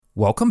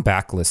Welcome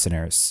back,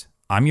 listeners.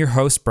 I'm your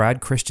host, Brad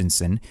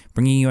Christensen,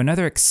 bringing you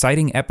another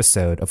exciting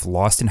episode of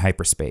Lost in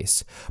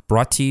Hyperspace,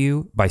 brought to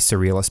you by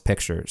Surrealist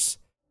Pictures.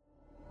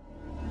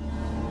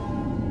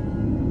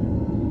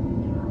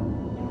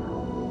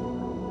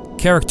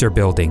 Character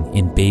building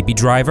in Baby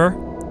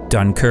Driver,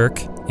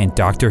 Dunkirk, and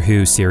Doctor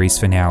Who series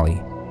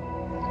finale.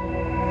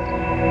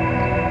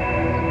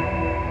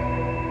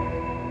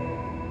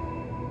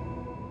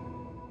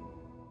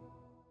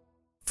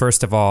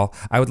 First of all,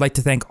 I would like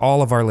to thank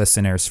all of our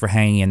listeners for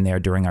hanging in there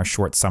during our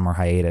short summer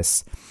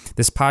hiatus.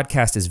 This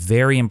podcast is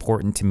very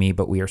important to me,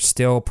 but we are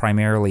still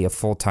primarily a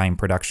full-time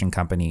production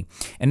company,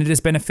 and it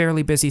has been a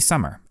fairly busy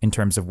summer in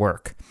terms of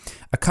work.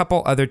 A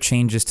couple other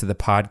changes to the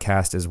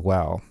podcast as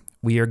well.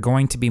 We are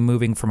going to be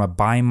moving from a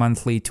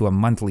bi-monthly to a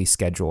monthly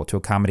schedule to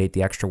accommodate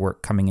the extra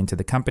work coming into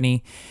the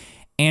company,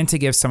 and to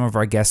give some of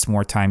our guests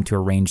more time to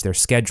arrange their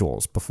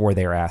schedules before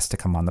they are asked to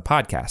come on the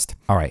podcast.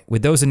 All right,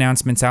 with those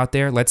announcements out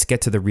there, let's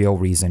get to the real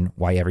reason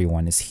why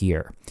everyone is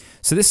here.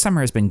 So this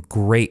summer has been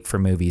great for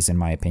movies, in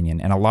my opinion,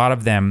 and a lot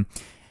of them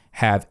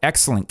have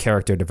excellent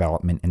character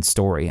development and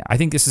story. I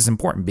think this is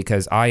important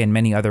because I and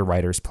many other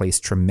writers place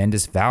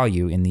tremendous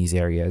value in these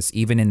areas,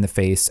 even in the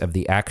face of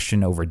the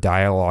action over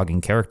dialogue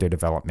and character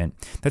development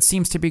that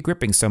seems to be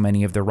gripping so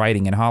many of the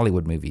writing in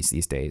Hollywood movies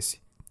these days.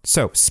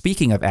 So,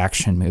 speaking of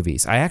action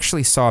movies, I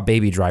actually saw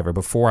Baby Driver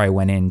before I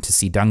went in to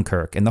see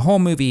Dunkirk, and the whole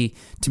movie,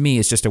 to me,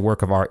 is just a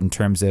work of art in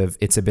terms of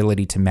its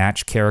ability to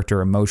match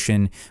character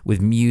emotion with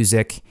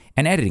music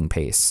and editing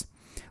pace.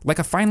 Like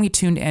a finely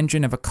tuned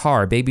engine of a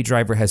car, Baby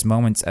Driver has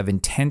moments of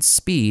intense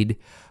speed,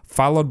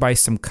 followed by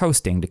some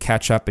coasting to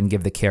catch up and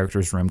give the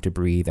characters room to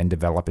breathe and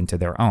develop into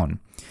their own.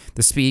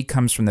 The speed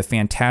comes from the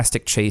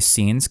fantastic chase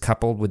scenes,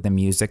 coupled with the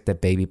music that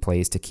Baby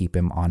plays to keep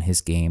him on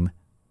his game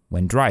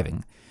when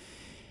driving.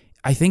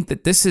 I think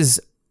that this is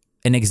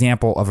an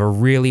example of a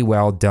really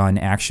well done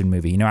action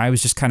movie. You know, I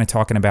was just kind of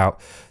talking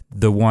about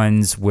the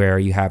ones where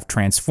you have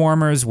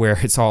Transformers, where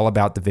it's all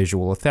about the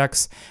visual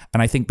effects.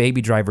 And I think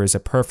Baby Driver is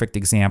a perfect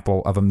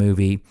example of a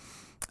movie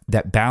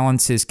that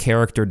balances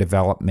character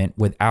development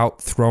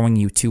without throwing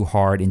you too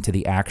hard into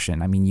the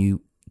action. I mean,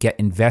 you get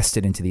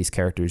invested into these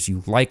characters.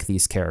 You like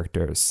these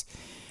characters.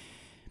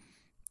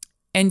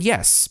 And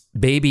yes,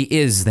 Baby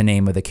is the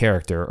name of the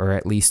character, or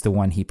at least the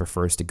one he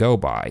prefers to go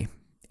by.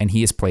 And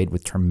he is played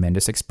with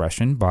tremendous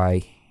expression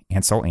by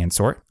Ansel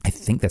Elgort. I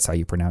think that's how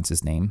you pronounce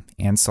his name,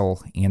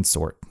 Ansel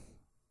Elgort.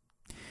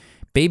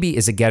 Baby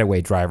is a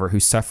getaway driver who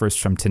suffers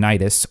from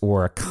tinnitus,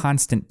 or a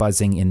constant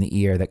buzzing in the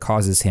ear that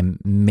causes him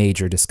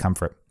major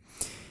discomfort.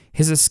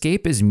 His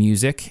escape is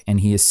music,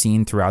 and he is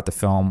seen throughout the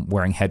film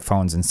wearing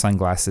headphones and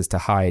sunglasses to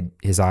hide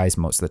his eyes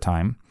most of the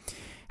time.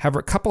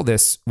 However, couple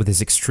this with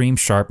his extreme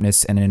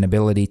sharpness and an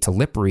ability to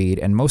lip read,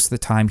 and most of the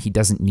time he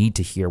doesn't need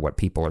to hear what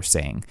people are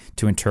saying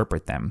to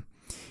interpret them.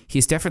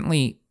 He's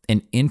definitely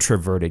an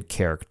introverted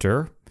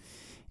character,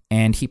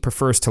 and he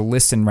prefers to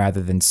listen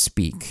rather than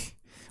speak,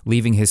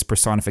 leaving his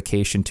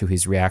personification to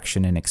his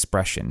reaction and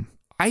expression.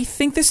 I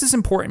think this is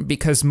important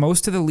because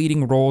most of the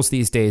leading roles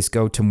these days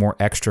go to more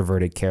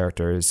extroverted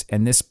characters,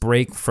 and this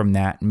break from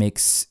that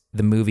makes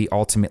the movie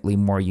ultimately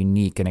more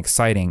unique and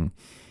exciting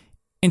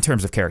in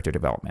terms of character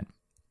development.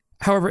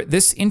 However,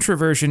 this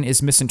introversion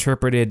is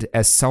misinterpreted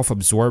as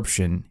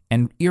self-absorption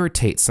and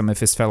irritates some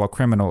of his fellow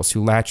criminals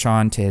who latch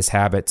on to his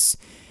habits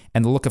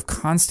and the look of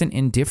constant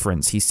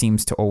indifference he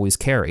seems to always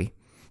carry.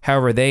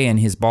 However, they and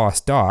his boss,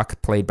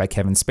 Doc, played by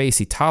Kevin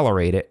Spacey,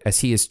 tolerate it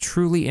as he is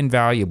truly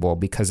invaluable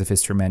because of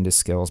his tremendous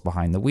skills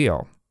behind the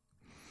wheel.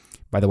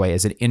 By the way,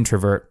 as an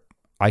introvert,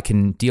 I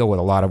can deal with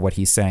a lot of what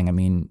he's saying. I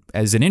mean,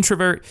 as an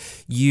introvert,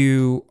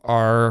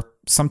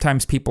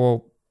 sometimes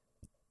people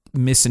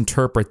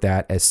misinterpret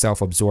that as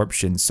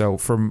self-absorption. So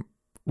from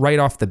right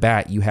off the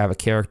bat, you have a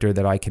character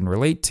that I can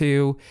relate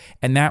to,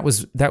 and that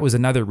was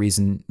another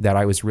reason that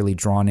I was really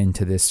drawn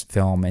into this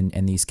film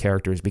and these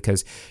characters,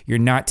 because you're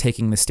not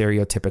taking the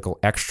stereotypical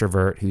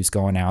extrovert who's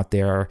going out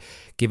there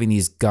giving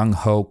these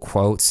gung-ho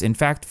quotes. In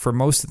fact, for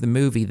most of the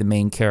movie, the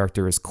main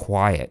character is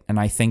quiet, and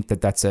I think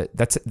that's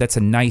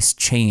a nice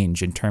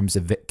change in terms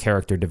of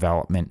character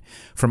development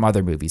from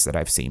other movies that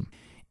I've seen.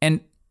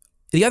 And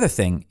the other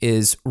thing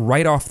is,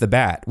 right off the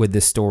bat with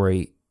this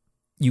story,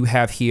 you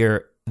have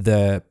here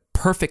the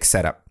perfect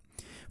setup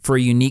for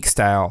a unique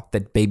style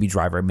that Baby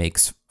Driver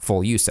makes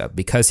full use of.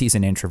 Because he's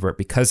an introvert,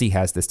 because he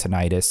has this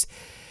tinnitus,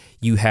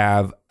 you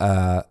have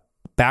a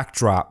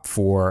backdrop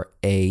for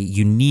a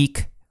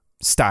unique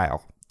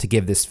style to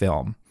give this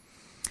film.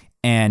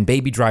 And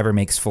Baby Driver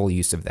makes full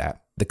use of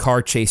that. The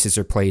car chases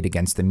are played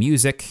against the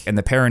music, and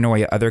the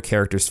paranoia other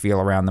characters feel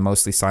around the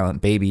mostly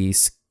silent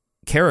Baby's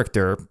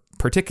character,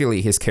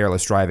 particularly his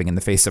careless driving in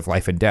the face of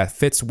life and death,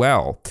 fits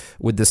well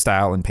with the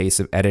style and pace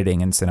of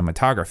editing and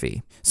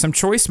cinematography. Some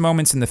choice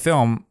moments in the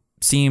film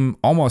seem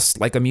almost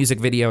like a music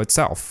video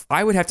itself.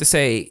 I would have to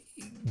say,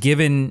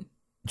 given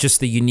just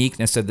the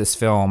uniqueness of this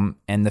film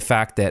and the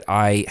fact that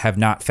I have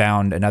not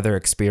found another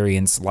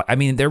experience,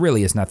 there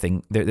really is not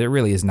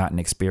an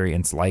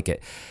experience like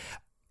it.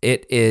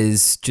 It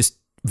is just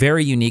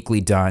very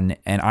uniquely done,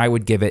 and I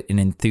would give it an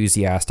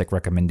enthusiastic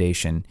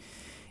recommendation.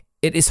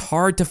 It is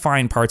hard to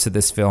find parts of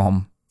this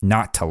film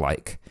not to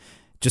like.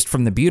 Just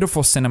from the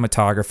beautiful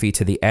cinematography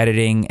to the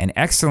editing and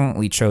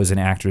excellently chosen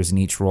actors in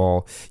each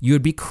role, you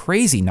would be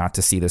crazy not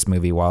to see this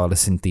movie while it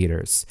is in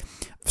theaters.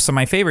 So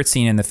my favorite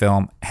scene in the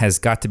film has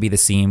got to be the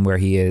scene where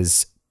he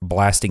is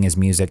blasting his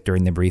music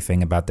during the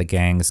briefing about the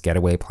gang's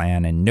getaway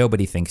plan, and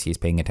nobody thinks he's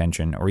paying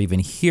attention or even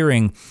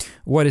hearing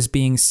what is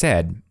being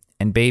said,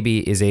 and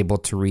Baby is able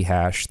to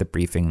rehash the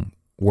briefing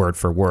word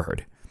for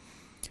word,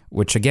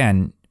 which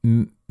again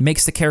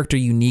makes the character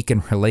unique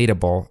and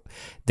relatable.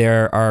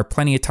 There are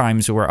plenty of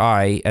times where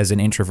I, as an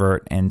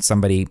introvert and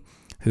somebody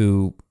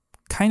who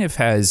kind of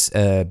has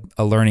a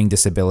learning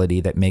disability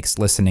that makes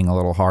listening a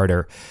little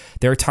harder,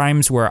 there are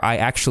times where I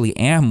actually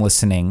am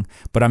listening,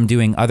 but I'm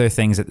doing other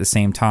things at the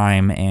same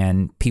time,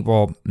 and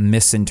people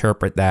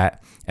misinterpret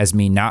that as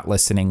me not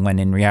listening, when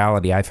in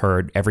reality I've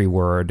heard every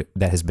word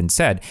that has been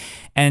said.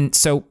 And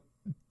so,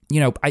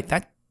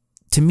 that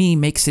to me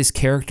makes his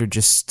character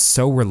just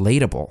so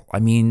relatable. I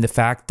mean, the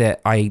fact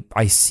that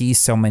I see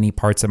so many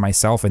parts of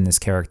myself in this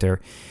character,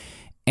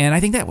 and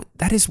I think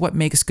that is what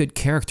makes good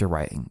character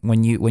writing.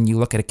 When you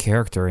look at a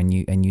character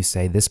and you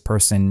say, this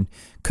person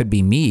could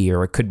be me,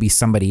 or it could be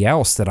somebody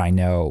else that I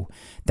know,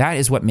 that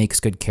is what makes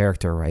good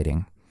character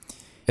writing.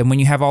 And when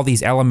you have all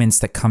these elements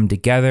that come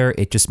together,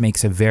 it just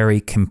makes a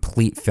very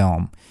complete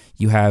film.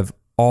 You have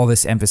all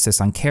this emphasis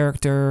on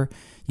character,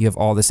 you have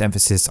all this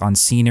emphasis on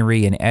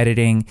scenery and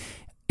editing.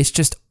 It's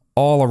just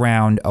all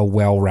around a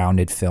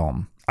well-rounded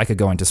film. I could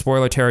go into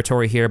spoiler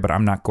territory here, but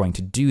I'm not going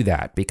to do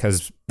that,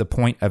 because the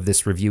point of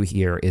this review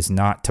here is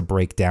not to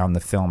break down the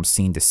film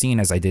scene to scene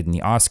as I did in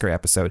the Oscar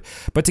episode,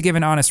 but to give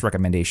an honest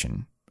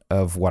recommendation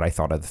of what I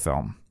thought of the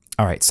film.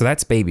 All right, so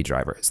that's Baby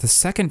Driver. The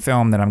second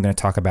film that I'm going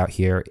to talk about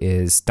here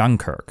is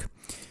Dunkirk.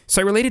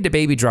 So I related to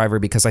Baby Driver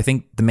because I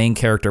think the main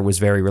character was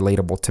very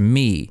relatable to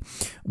me.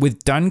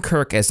 With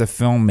Dunkirk as a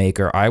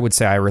filmmaker, I would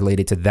say I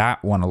related to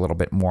that one a little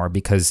bit more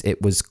because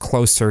it was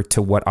closer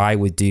to what I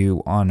would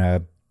do on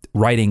a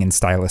writing and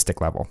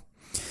stylistic level.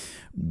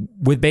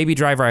 With Baby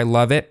Driver, I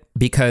love it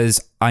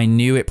because I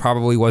knew it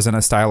probably wasn't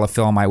a style of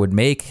film I would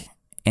make,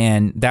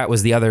 and that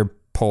was the other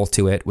pull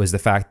to it, was the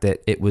fact that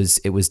it was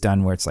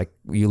done where it's like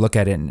you look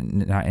at it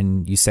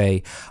and you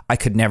say, I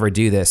could never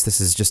do this.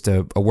 This is just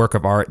a work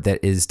of art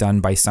that is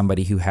done by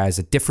somebody who has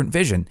a different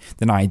vision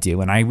than I do,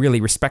 and I really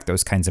respect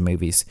those kinds of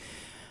movies.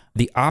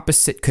 The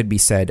opposite could be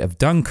said of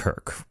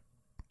Dunkirk,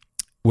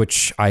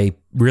 which I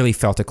really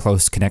felt a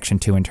close connection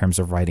to in terms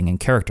of writing and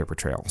character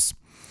portrayals.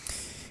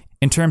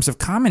 In terms of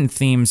common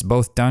themes,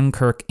 both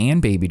Dunkirk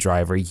and Baby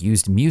Driver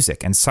used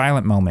music and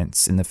silent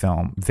moments in the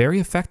film very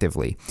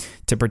effectively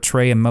to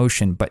portray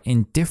emotion, but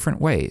in different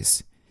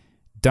ways.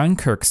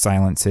 Dunkirk's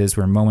silences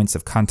were moments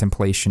of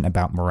contemplation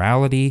about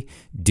morality,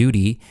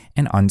 duty,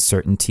 and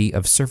uncertainty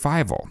of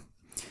survival.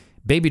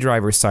 Baby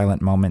Driver's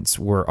silent moments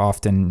were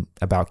often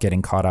about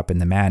getting caught up in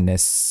the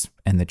madness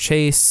and the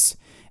chase,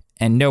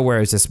 and nowhere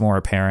is this more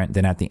apparent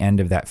than at the end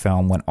of that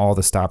film when all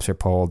the stops are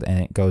pulled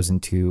and it goes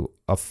into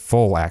a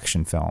full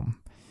action film.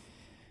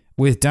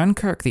 With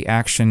Dunkirk, the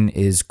action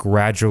is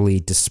gradually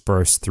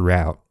dispersed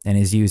throughout and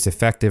is used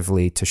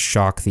effectively to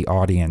shock the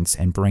audience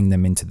and bring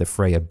them into the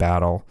fray of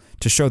battle,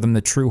 to show them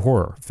the true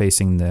horror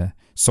facing the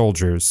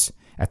soldiers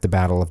at the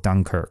Battle of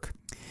Dunkirk.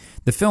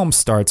 The film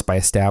starts by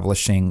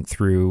establishing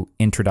through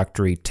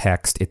introductory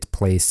text its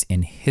place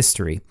in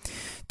history.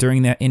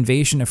 During the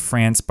invasion of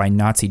France by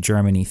Nazi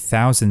Germany,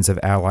 thousands of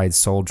Allied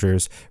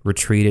soldiers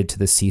retreated to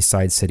the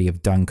seaside city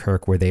of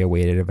Dunkirk, where they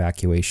awaited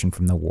evacuation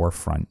from the war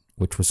front,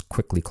 which was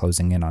quickly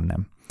closing in on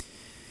them.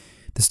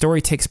 The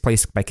story takes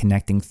place by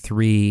connecting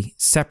three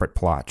separate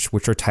plots,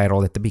 which are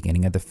titled at the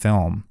beginning of the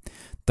film.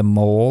 The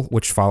Mole,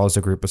 which follows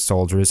a group of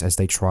soldiers as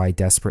they try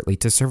desperately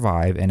to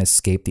survive and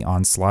escape the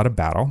onslaught of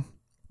battle.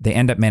 They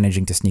end up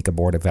managing to sneak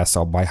aboard a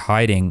vessel by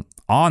hiding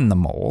on the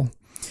Mole,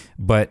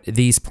 but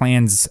these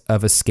plans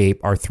of escape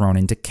are thrown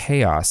into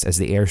chaos as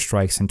the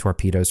airstrikes and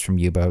torpedoes from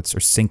U-boats are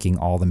sinking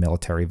all the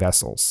military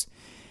vessels.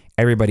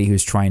 Everybody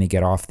who's trying to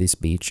get off this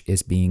beach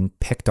is being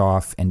picked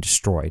off and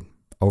destroyed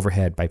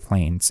overhead by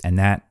planes, and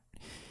that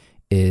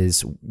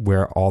is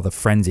where all the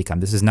frenzy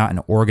comes. This is not an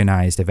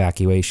organized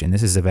evacuation.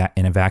 This is an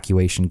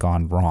evacuation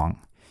gone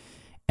wrong,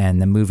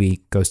 and the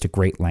movie goes to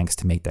great lengths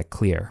to make that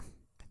clear.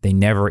 They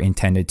never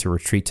intended to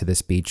retreat to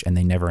this beach, and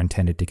they never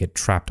intended to get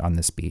trapped on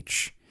this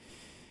beach.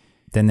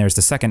 Then there's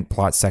the second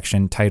plot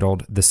section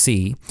titled The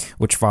Sea,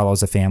 which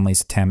follows a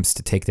family's attempts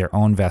to take their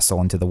own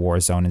vessel into the war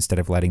zone instead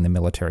of letting the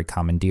military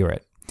commandeer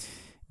it.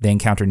 They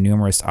encounter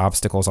numerous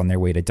obstacles on their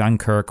way to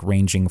Dunkirk,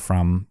 ranging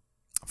from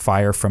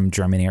fire from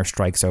German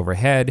airstrikes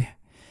overhead,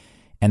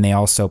 and they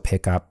also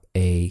pick up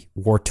a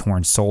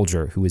war-torn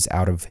soldier who is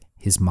out of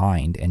his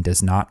mind and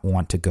does not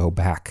want to go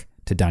back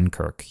to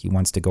Dunkirk. He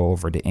wants to go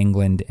over to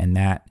England, and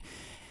that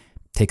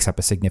takes up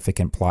a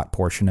significant plot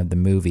portion of the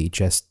movie,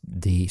 just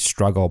the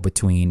struggle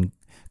between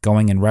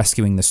going and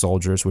rescuing the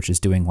soldiers, which is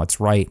doing what's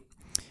right,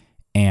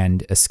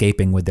 and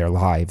escaping with their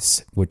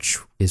lives, which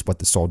is what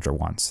the soldier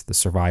wants, the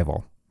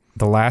survival.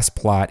 The last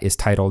plot is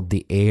titled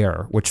The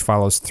Air, which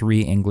follows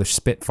 3 English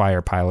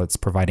Spitfire pilots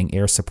providing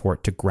air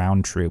support to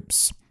ground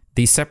troops.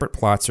 These separate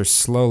plots are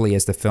slowly,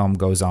 as the film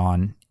goes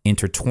on,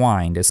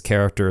 intertwined as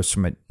characters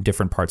from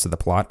different parts of the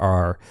plot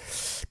are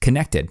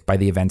connected by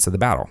the events of the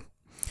battle.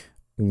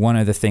 One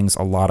of the things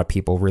a lot of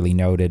people really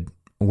noted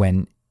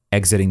when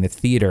exiting the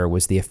theater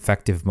was the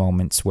effective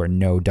moments where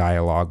no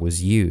dialogue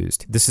was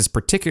used. This is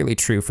particularly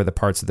true for the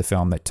parts of the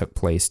film that took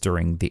place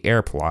during the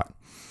air plot.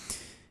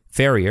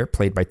 Farrier,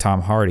 played by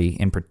Tom Hardy,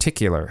 in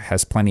particular,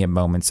 has plenty of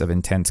moments of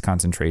intense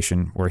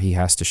concentration where he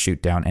has to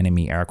shoot down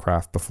enemy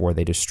aircraft before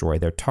they destroy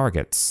their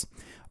targets.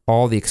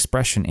 All the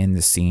expression in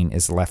the scene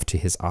is left to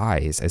his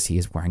eyes as he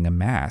is wearing a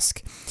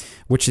mask,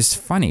 which is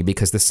funny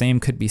because the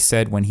same could be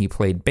said when he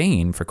played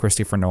Bane for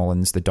Christopher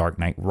Nolan's The Dark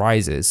Knight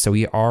Rises. So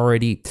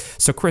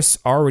Chris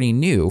already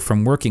knew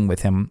from working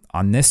with him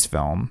on this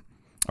film,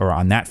 or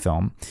on that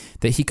film,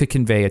 that he could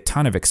convey a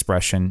ton of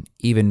expression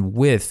even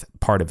with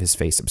part of his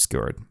face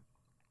obscured,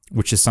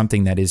 which is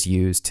something that is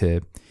used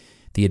to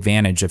the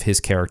advantage of his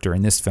character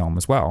in this film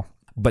as well.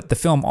 But the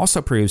film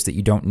also proves that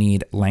you don't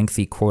need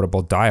lengthy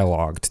quotable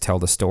dialogue to tell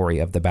the story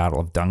of the Battle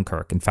of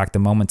Dunkirk. In fact, the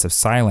moments of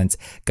silence,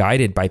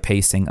 guided by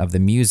pacing of the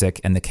music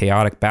and the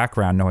chaotic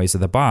background noise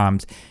of the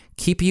bombs,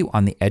 keep you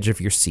on the edge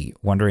of your seat,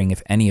 wondering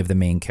if any of the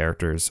main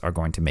characters are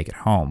going to make it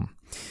home.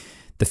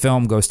 The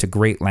film goes to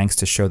great lengths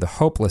to show the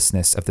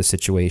hopelessness of the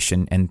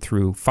situation, and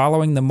through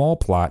following the mole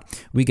plot,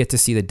 we get to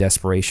see the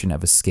desperation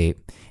of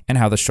escape and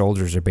how the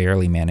soldiers are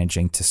barely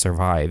managing to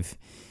survive,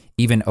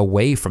 even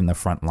away from the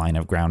front line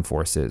of ground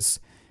forces.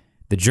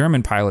 The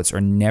German pilots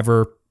are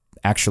never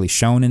actually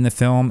shown in the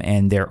film,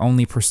 and their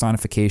only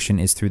personification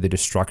is through the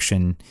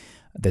destruction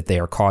that they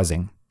are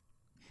causing.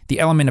 The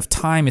element of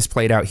time is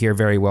played out here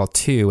very well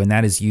too, and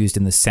that is used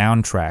in the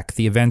soundtrack.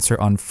 The events are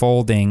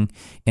unfolding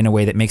in a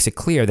way that makes it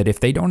clear that if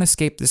they don't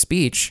escape this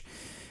beach,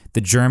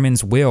 the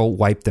Germans will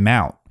wipe them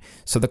out.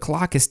 So the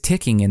clock is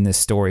ticking in this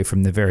story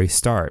from the very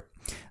start.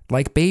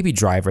 Like Baby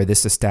Driver,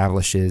 this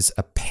establishes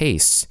a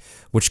pace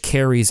which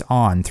carries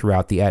on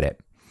throughout the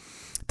edit.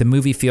 The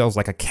movie feels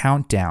like a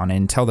countdown,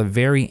 and until the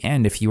very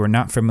end, if you are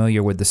not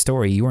familiar with the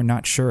story, you are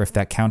not sure if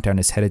that countdown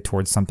is headed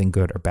towards something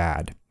good or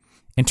bad.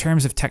 In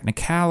terms of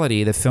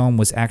technicality, the film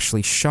was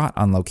actually shot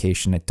on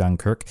location at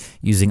Dunkirk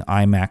using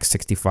IMAX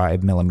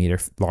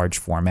 65mm large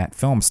format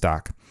film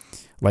stock.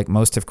 Like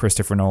most of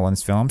Christopher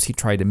Nolan's films, he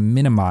tried to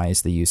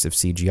minimize the use of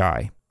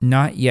CGI.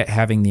 Not yet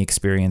having the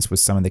experience with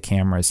some of the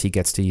cameras he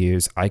gets to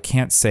use, I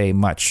can't say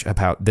much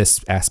about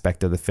this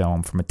aspect of the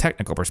film from a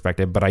technical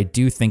perspective, but I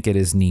do think it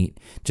is neat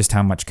just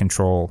how much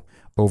control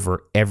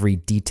over every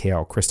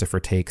detail Christopher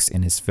takes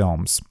in his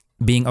films.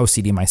 Being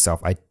OCD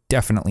myself, I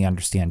definitely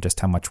understand just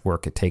how much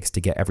work it takes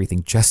to get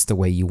everything just the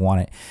way you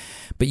want it.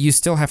 But you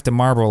still have to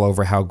marvel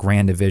over how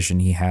grand a vision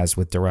he has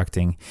with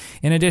directing.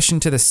 In addition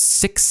to the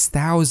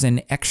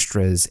 6,000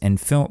 extras and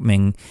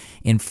filming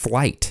in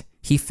flight,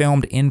 he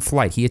filmed in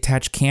flight. He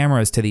attached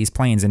cameras to these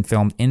planes and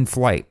filmed in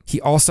flight.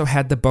 He also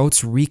had the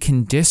boats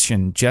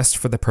reconditioned just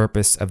for the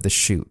purpose of the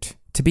shoot.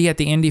 To be at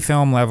the indie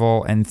film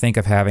level and think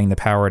of having the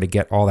power to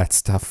get all that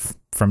stuff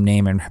from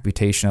name and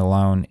reputation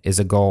alone is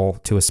a goal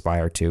to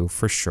aspire to,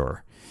 for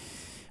sure.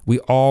 We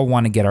all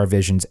want to get our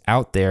visions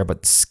out there,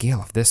 but the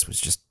scale of this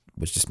was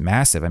just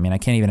massive. I mean, I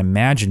can't even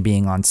imagine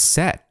being on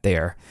set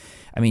there.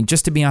 I mean,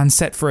 just to be on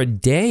set for a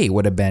day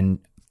would have been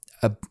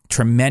a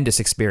tremendous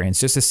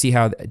experience, just to see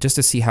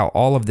how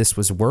all of this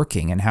was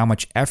working and how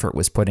much effort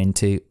was put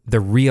into the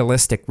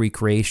realistic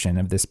recreation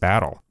of this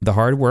battle. The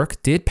hard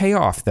work did pay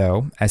off,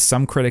 though, as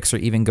some critics are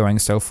even going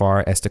so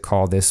far as to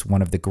call this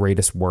one of the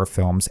greatest war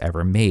films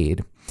ever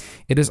made.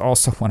 It is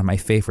also one of my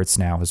favorites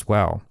now as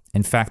well.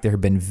 In fact, there have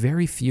been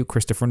very few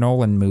Christopher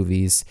Nolan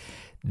movies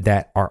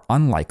that are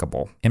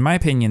unlikable. In my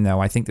opinion,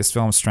 though, I think this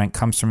film's strength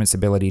comes from its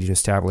ability to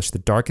establish the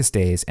darkest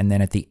days, and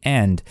then at the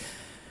end,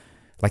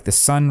 like the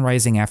sun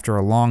rising after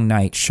a long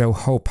night, show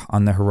hope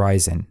on the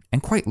horizon.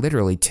 And quite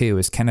literally, too,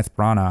 as Kenneth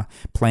Branagh,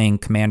 playing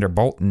Commander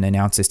Bolton,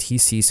 announces he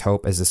sees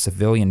hope as the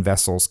civilian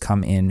vessels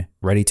come in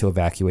ready to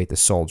evacuate the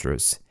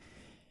soldiers.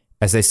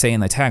 As they say in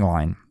the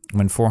tagline,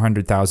 when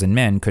 400,000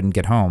 men couldn't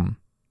get home,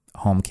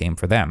 home came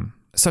for them.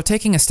 So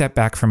taking a step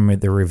back from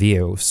the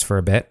reviews for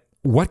a bit,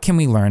 what can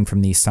we learn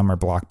from these summer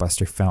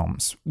blockbuster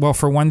films? Well,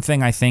 for one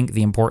thing, I think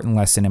the important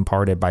lesson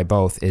imparted by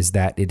both is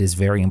that it is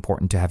very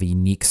important to have a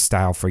unique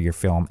style for your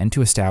film and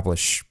to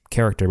establish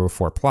character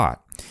before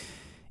plot.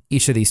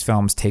 Each of these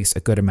films takes a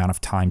good amount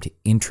of time to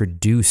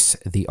introduce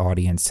the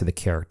audience to the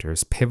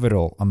characters.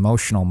 Pivotal,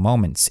 emotional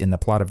moments in the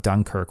plot of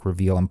Dunkirk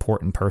reveal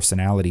important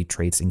personality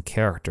traits and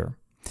character.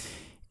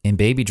 In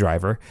Baby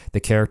Driver, the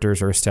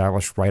characters are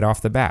established right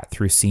off the bat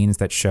through scenes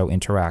that show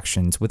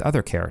interactions with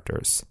other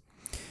characters.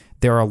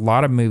 There are a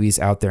lot of movies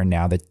out there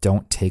now that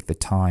don't take the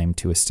time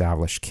to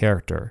establish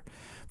character.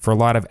 For a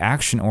lot of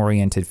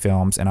action-oriented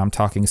films, and I'm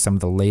talking some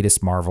of the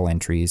latest Marvel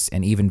entries,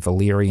 and even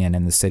Valerian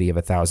and the City of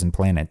a Thousand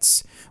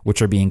Planets,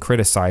 which are being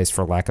criticized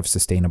for lack of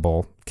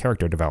sustainable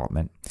character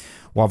development.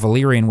 While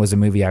Valerian was a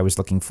movie I was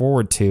looking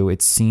forward to,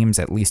 it seems,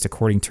 at least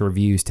according to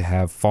reviews, to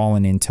have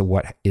fallen into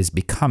what is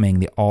becoming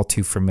the all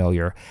too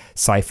familiar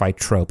sci-fi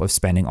trope of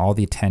spending all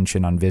the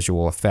attention on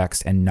visual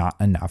effects and not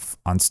enough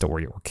on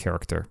story or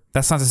character.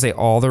 That's not to say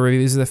all the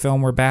reviews of the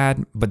film were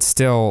bad, but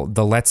still,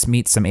 the let's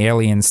meet some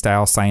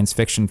alien-style science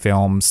fiction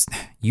films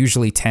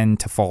usually tend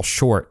to fall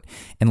short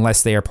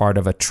unless they are part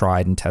of a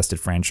tried and tested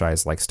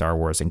franchise like Star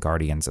Wars and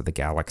Guardians of the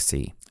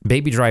Galaxy.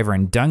 Baby Driver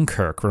and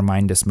Dunkirk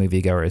remind us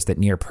moviegoers that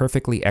near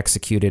perfectly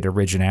executed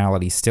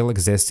originality still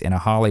exists in a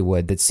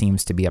Hollywood that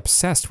seems to be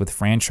obsessed with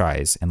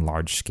franchise and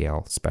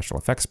large-scale special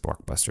effects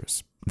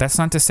blockbusters. That's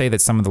not to say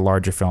that some of the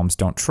larger films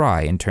don't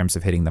try in terms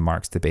of hitting the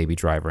marks that Baby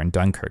Driver and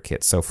Dunkirk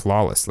hit so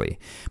flawlessly,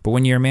 but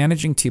when you're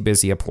managing too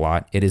busy a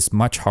plot, it is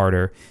much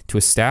harder to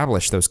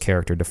establish those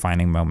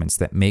character-defining moments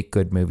that make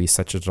good movies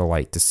such a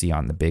delight to see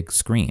on the big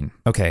screen.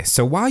 Okay,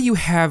 so while you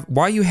have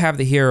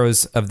the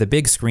heroes of the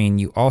big screen,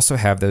 you also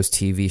have those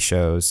TV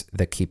shows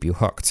that keep you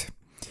hooked.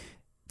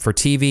 For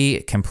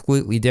TV,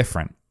 completely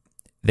different.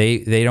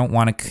 They don't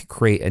want to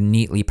create a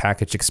neatly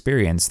packaged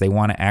experience. They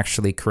want to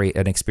actually create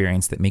an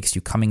experience that makes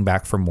you coming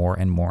back for more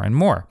and more and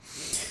more.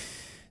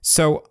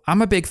 So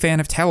I'm a big fan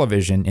of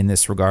television in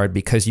this regard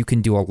because you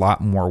can do a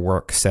lot more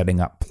work setting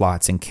up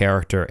plots and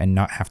character and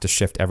not have to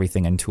shift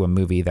everything into a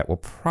movie that will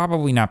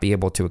probably not be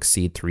able to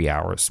exceed 3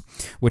 hours,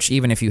 which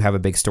even if you have a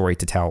big story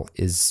to tell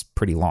is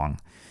pretty long.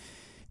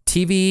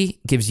 TV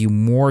gives you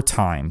more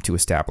time to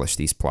establish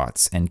these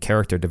plots and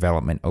character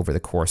development over the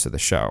course of the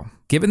show.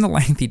 Given the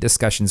lengthy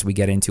discussions we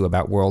get into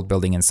about world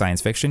building in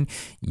science fiction,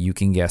 you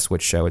can guess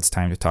which show it's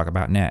time to talk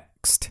about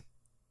next.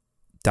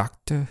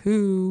 Doctor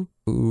Who.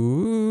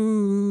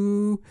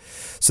 Ooh.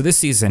 So this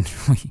season,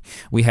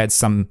 we had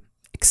some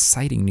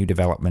exciting new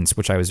developments,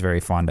 which I was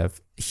very fond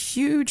of.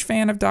 Huge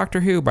fan of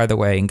Doctor Who, by the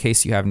way, in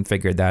case you haven't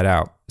figured that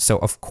out. So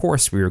of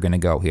course we were going to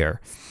go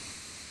here.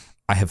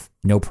 I have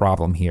no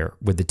problem here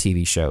with the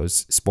TV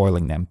shows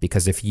spoiling them,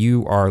 because if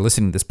you are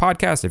listening to this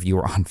podcast, if you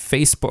are on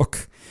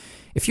Facebook,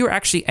 if you're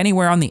actually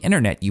anywhere on the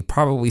internet, you've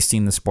probably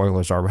seen the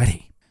spoilers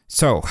already.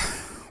 So,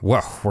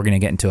 well, we're going to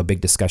get into a big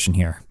discussion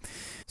here.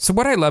 So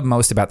what I love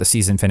most about the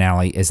season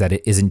finale is that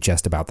it isn't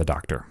just about the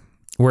Doctor.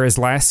 Whereas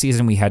last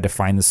season we had to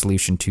find the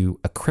solution to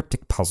a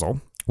cryptic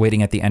puzzle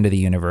waiting at the end of the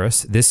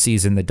universe, this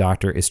season the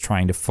Doctor is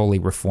trying to fully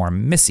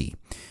reform Missy,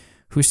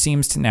 who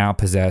seems to now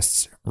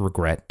possess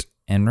regret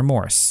and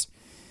remorse.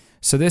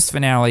 So this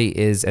finale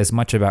is as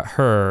much about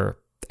her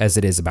as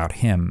it is about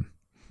him.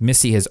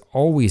 Missy has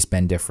always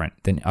been different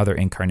than other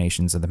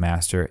incarnations of the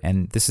Master,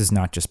 and this is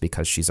not just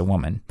because she's a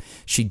woman.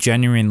 She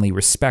genuinely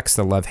respects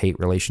the love-hate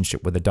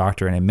relationship with the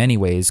Doctor and in many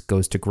ways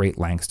goes to great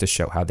lengths to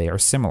show how they are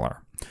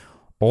similar.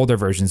 Older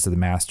versions of the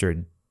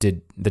Master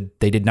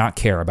did not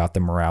care about the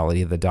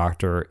morality of the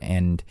Doctor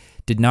and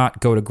did not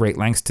go to great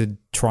lengths to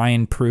try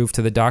and prove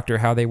to the Doctor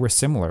how they were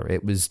similar.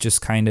 It was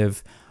just kind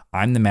of,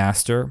 I'm the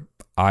Master,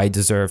 I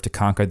deserve to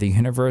conquer the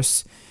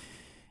universe.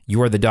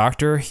 You are the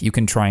Doctor, you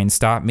can try and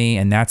stop me,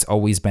 and that's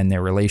always been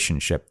their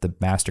relationship. The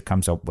Master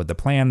comes up with a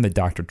plan, the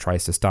Doctor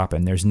tries to stop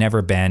him. There's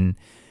never been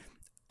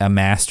a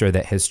Master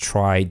that has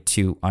tried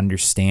to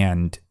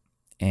understand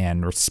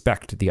and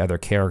respect the other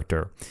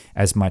character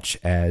as much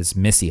as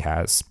Missy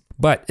has.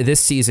 But this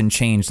season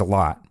changed a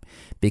lot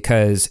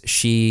because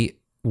she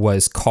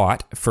was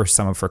caught for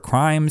some of her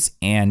crimes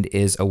and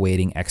is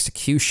awaiting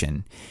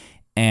execution.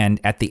 And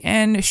at the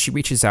end, she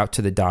reaches out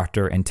to the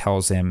Doctor and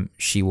tells him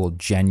she will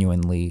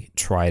genuinely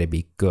try to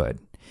be good.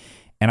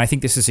 And I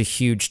think this is a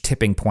huge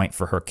tipping point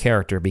for her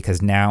character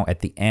because now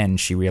at the end,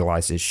 she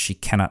realizes she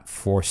cannot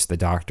force the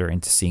Doctor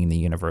into seeing the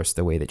universe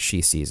the way that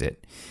she sees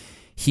it.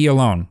 He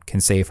alone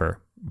can save her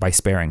by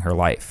sparing her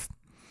life.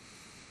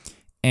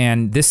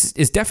 And this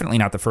is definitely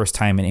not the first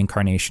time an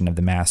incarnation of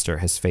the Master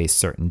has faced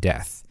certain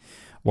death.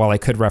 While I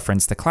could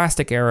reference the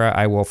classic era,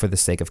 I will, for the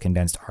sake of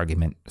condensed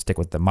argument, stick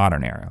with the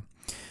modern era.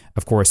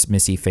 Of course,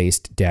 Missy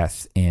faced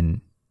death in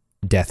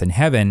Death in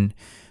Heaven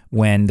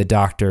when the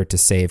Doctor, to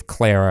save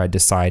Clara,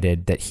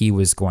 decided that he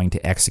was going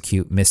to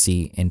execute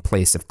Missy in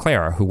place of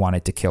Clara, who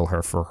wanted to kill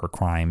her for her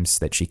crimes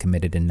that she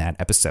committed in that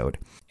episode.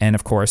 And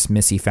of course,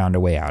 Missy found a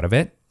way out of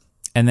it.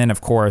 And then, of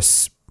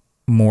course,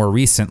 more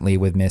recently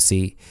with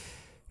Missy,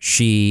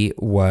 she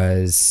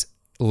was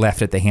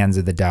left at the hands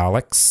of the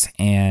Daleks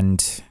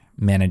and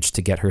managed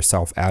to get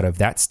herself out of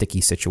that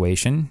sticky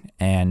situation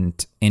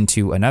and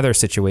into another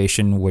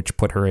situation which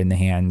put her in the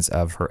hands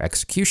of her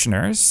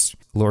executioners.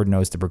 Lord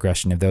knows the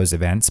progression of those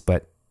events,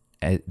 but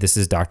this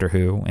is Doctor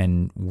Who,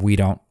 and we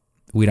don't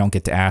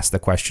get to ask the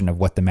question of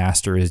what the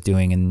Master is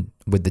doing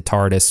with the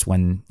TARDIS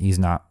when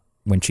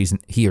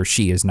he or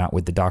she is not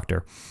with the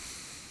Doctor.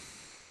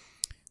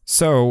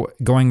 So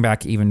going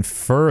back even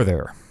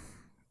further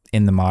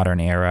in the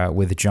modern era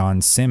with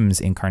John Sims'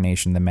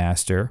 incarnation, the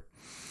Master,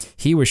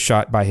 he was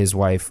shot by his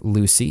wife,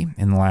 Lucy,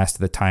 in The Last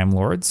of the Time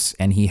Lords,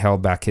 and he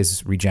held back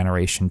his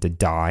regeneration to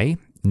die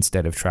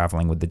instead of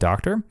traveling with the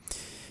Doctor.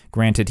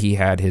 Granted, he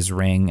had his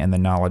ring and the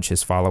knowledge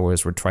his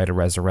followers would try to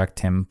resurrect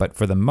him, but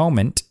for the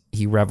moment,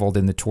 he reveled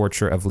in the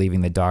torture of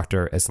leaving the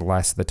Doctor as the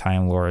Last of the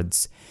Time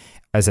Lords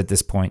as at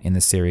this point in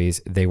the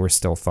series, they were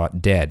still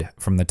thought dead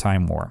from the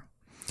Time War.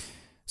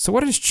 So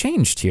what has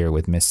changed here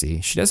with Missy?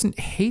 She doesn't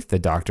hate the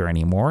Doctor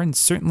anymore and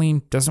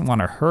certainly doesn't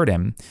want to hurt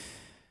him.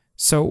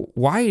 So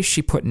why is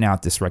she putting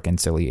out this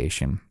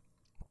reconciliation?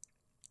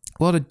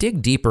 Well, to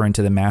dig deeper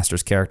into the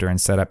Master's character and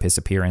set up his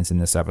appearance in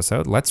this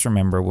episode, let's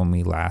remember when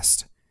we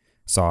last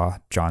saw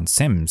John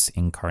Sims'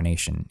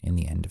 incarnation in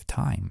The End of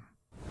Time.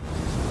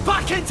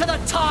 Back into the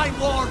Time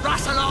War,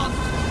 Rassilon!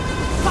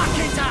 Back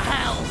into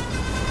hell!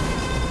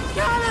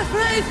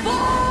 Gallifrey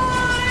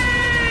 4!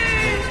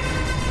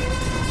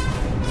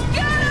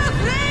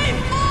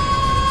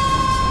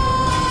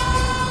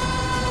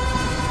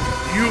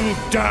 You'll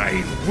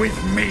die with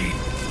me,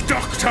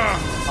 Doctor!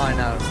 I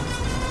know.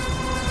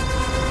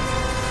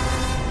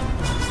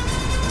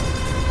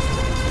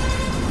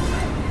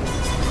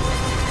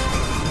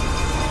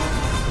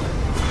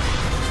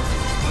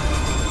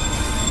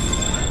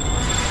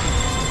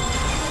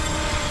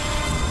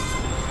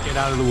 Get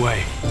out of the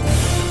way.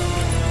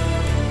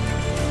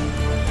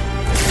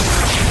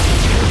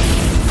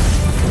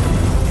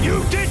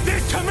 You did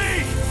this to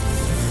me!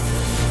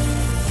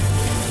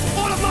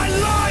 All of my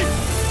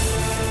life!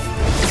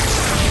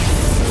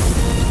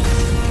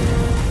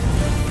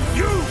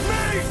 You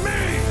made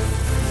me!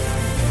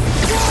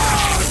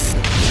 One!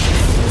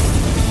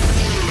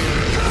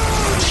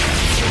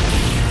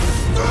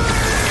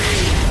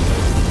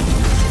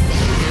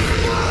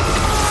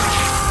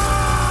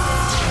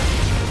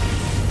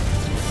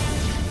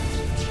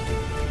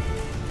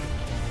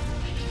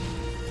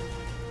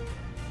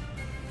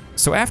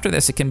 So after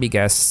this, it can be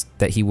guessed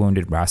that he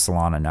wounded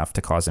Rassilon enough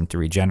to cause him to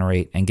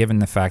regenerate, and given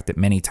the fact that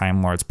many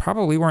Time Lords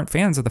probably weren't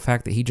fans of the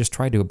fact that he just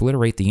tried to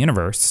obliterate the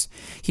universe,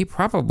 he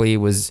probably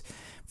was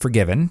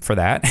forgiven for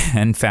that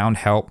and found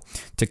help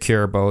to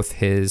cure both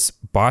his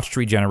botched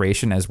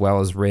regeneration as well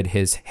as rid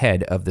his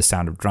head of the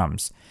sound of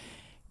drums.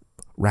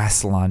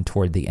 Rassilon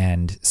toward the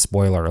end,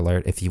 spoiler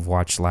alert if you've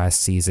watched last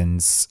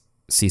season's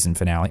season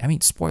finale. I mean,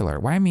 spoiler.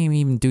 Why am I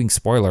even doing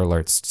spoiler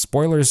alerts?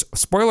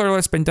 Spoiler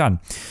alert's been done.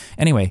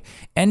 Anyway,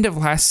 end of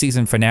last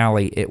season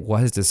finale, it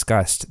was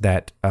discussed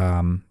that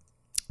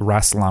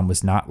Rassilon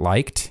was not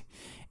liked,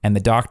 and the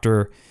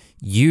Doctor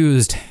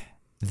used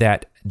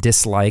that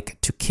dislike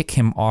to kick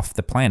him off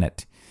the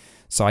planet.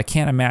 So I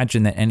can't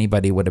imagine that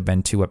anybody would have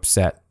been too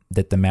upset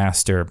that the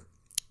Master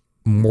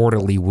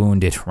mortally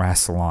wounded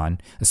Rassilon,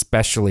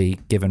 especially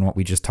given what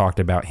we just talked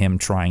about him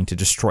trying to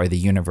destroy the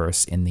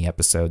universe in the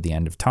episode The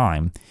End of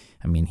Time.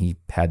 I mean, he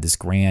had this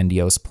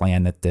grandiose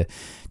plan that the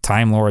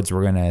Time Lords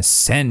were going to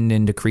ascend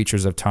into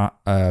creatures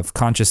of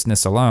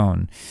consciousness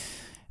alone.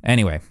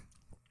 Anyway,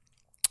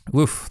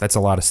 woof, that's a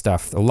lot of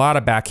stuff. A lot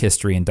of back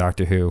history in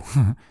Doctor Who.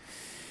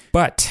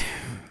 But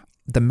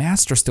the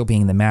Master still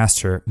being the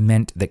Master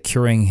meant that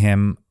curing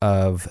him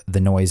of the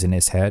noise in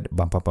his head,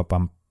 bump, bump, bump,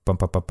 bump,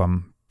 bump,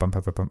 bump,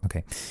 bump, bump,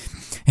 okay.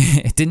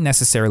 It didn't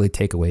necessarily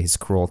take away his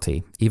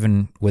cruelty,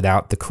 even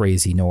without the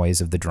crazy noise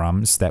of the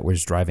drums that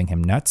was driving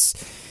him nuts.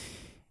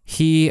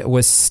 He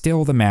was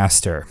still the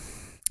Master.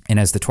 And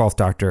as the 12th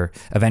Doctor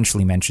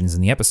eventually mentions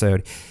in the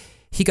episode,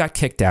 he got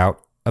kicked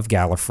out of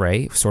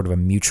Gallifrey, sort of a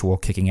mutual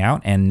kicking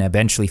out, and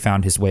eventually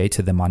found his way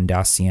to the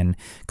Mondasian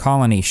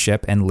colony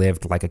ship and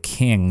lived like a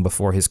king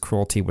before his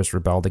cruelty was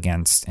rebelled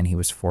against and he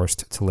was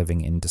forced to living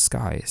in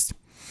disguise.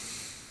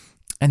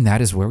 And that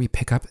is where we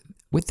pick up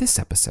with this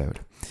episode,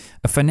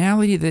 a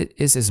finale that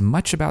is as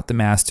much about the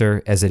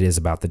Master as it is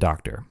about the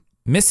Doctor.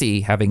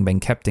 Missy, having been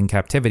kept in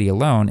captivity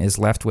alone, is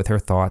left with her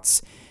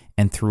thoughts,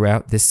 and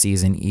throughout this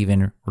season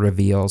even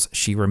reveals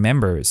she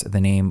remembers the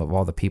name of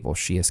all the people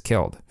she has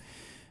killed,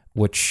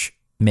 which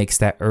makes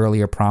that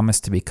earlier promise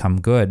to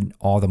become good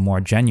all the more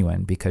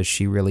genuine, because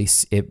she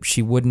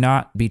would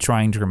not be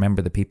trying to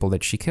remember the people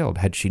that she killed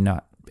had she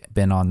not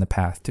been on the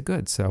path to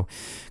good. So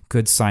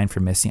good sign for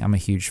Missy. I'm a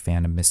huge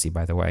fan of Missy,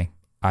 by the way.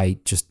 I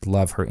just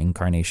love her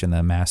incarnation of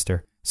the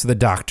Master. So the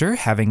Doctor,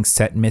 having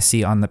set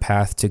Missy on the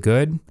path to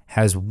good,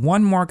 has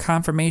one more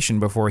confirmation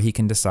before he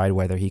can decide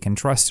whether he can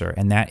trust her,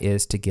 and that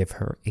is to give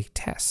her a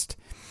test.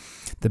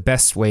 The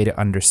best way to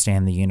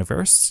understand the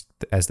universe,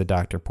 as the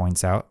Doctor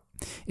points out,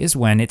 is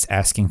when it's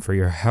asking for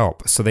your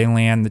help. So they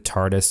land the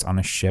TARDIS on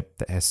a ship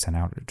that has sent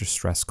out a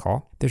distress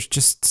call. There's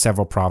just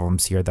several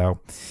problems here, though.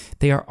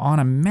 They are on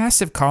a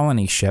massive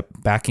colony ship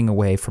backing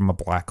away from a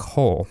black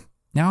hole.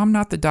 Now, I'm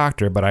not the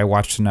Doctor, but I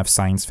watched enough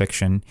science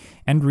fiction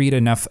and read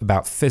enough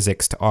about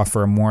physics to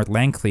offer a more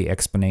lengthy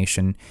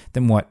explanation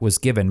than what was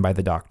given by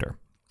the Doctor.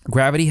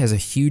 Gravity has a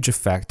huge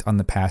effect on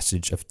the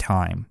passage of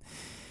time.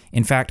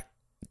 In fact,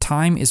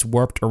 time is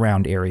warped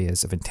around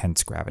areas of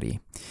intense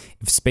gravity.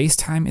 If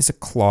space-time is a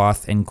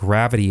cloth and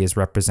gravity is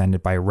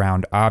represented by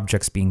round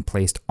objects being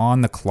placed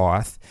on the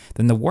cloth,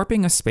 then the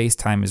warping of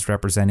space-time is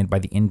represented by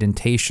the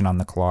indentation on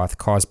the cloth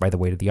caused by the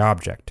weight of the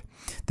object.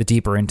 The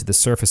deeper into the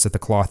surface of the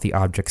cloth the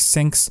object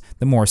sinks,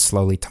 the more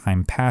slowly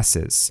time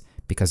passes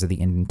because of the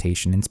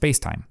indentation in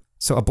space-time.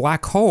 So a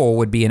black hole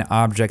would be an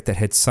object that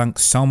had sunk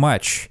so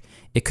much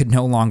it could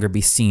no longer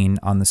be seen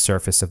on the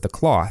surface of the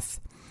cloth.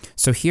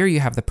 So here you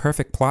have the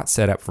perfect plot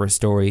setup for a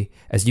story,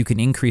 as you can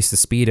increase the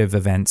speed of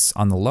events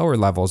on the lower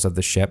levels of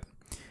the ship,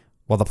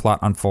 while the plot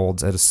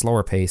unfolds at a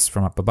slower pace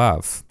from up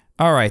above.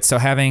 All right, so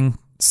having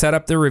set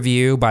up the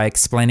review by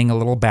explaining a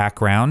little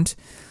background,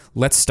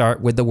 let's start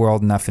with The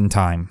World Enough in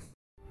Time.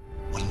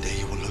 One day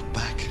you will look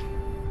back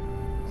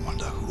and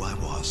wonder who I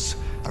was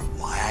and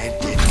why I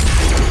did.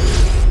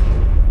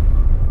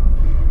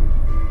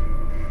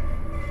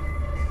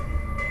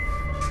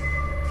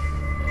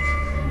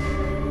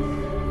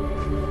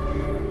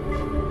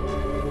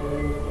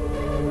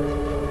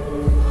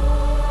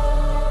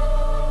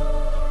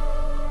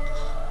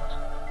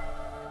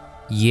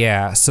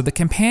 Yeah, so the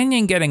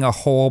companion getting a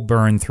hole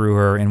burned through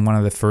her in one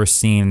of the first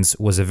scenes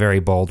was a very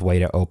bold way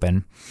to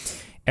open.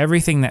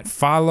 Everything that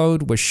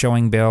followed was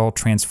showing Bill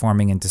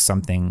transforming into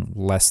something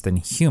less than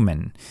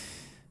human.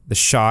 The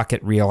shock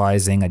at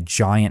realizing a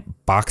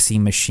giant boxy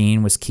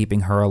machine was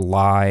keeping her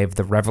alive,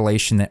 the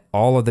revelation that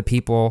all of the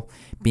people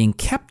being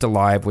kept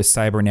alive with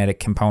cybernetic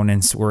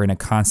components were in a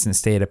constant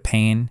state of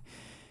pain.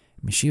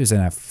 I mean, she was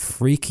in a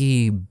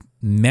freaky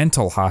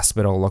mental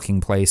hospital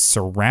looking place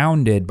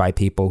surrounded by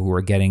people who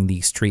were getting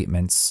these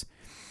treatments.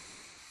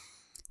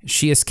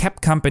 She is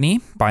kept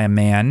company by a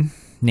man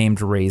named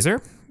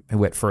Razor,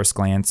 who at first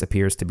glance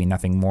appears to be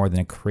nothing more than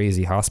a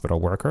crazy hospital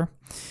worker.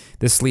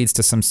 This leads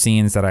to some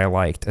scenes that I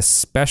liked,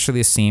 especially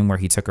a scene where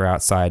he took her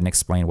outside and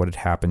explained what had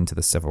happened to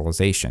the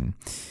civilization.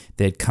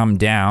 They had come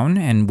down,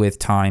 and with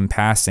time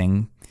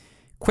passing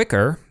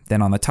quicker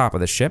than on the top of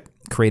the ship,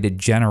 created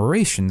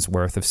generations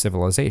worth of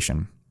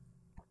civilization.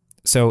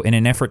 So in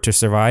an effort to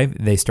survive,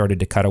 they started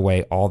to cut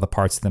away all the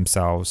parts of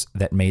themselves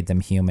that made them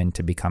human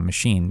to become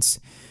machines,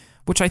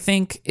 which I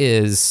think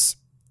is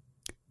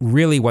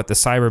really what the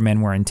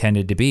Cybermen were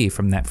intended to be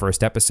from that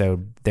first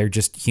episode. They're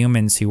just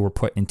humans who were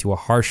put into a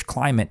harsh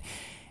climate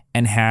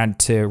and had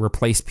to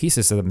replace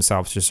pieces of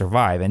themselves to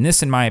survive. And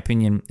this, in my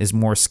opinion, is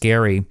more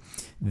scary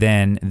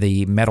than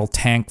the metal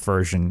tank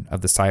version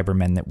of the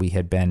Cybermen that we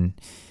had been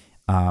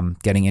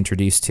getting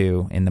introduced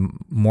to in the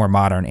more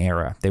modern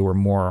era. They were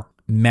more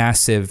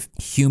massive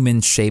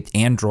human-shaped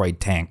android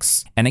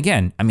tanks. And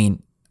again, I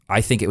mean,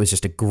 I think it was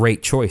just a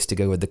great choice to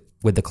go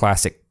with the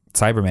classic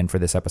Cybermen for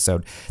this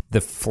episode. The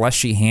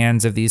fleshy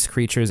hands of these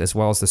creatures, as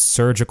well as the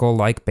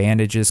surgical-like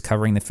bandages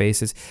covering the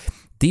faces.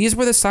 These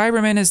were the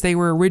Cybermen as they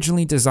were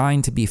originally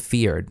designed to be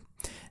feared.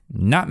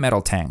 Not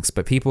metal tanks,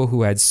 but people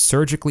who had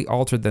surgically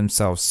altered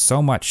themselves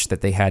so much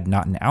that they had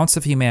not an ounce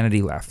of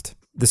humanity left.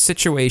 The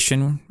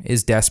situation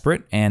is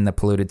desperate, and the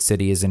polluted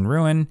city is in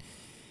ruin.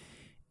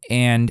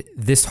 And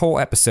this whole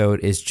episode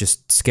is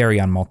just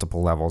scary on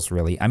multiple levels,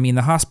 really. I mean,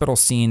 the hospital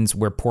scenes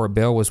where poor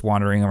Bill was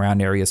wandering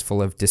around areas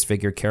full of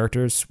disfigured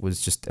characters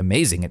was just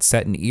amazing. It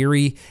set an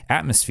eerie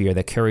atmosphere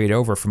that carried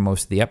over from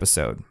most of the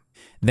episode.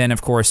 Then,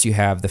 of course, you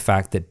have the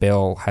fact that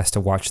Bill has to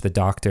watch the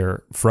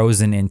doctor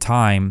frozen in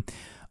time,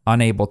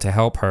 unable to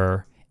help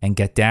her and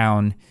get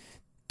down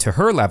to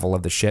her level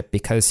of the ship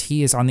because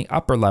he is on the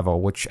upper level,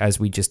 which, as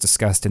we just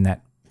discussed in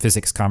that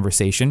physics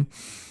conversation,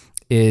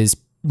 is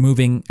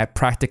moving at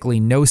practically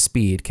no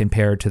speed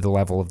compared to the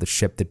level of the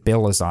ship that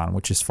Bill is on,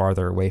 which is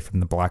farther away from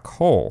the black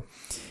hole.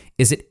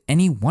 Is it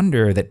any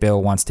wonder that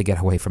Bill wants to get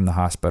away from the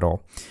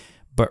hospital?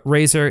 But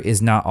Razor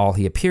is not all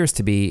he appears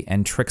to be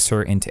and tricks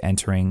her into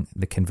entering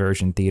the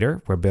conversion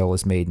theater where Bill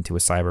is made into a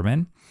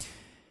Cyberman.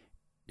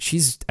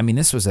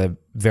 This was a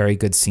very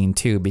good scene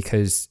too,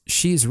 because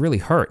she's really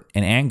hurt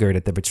and angered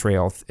at the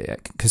betrayal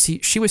because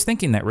she was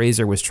thinking that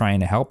Razor was trying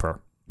to help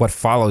her. What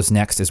follows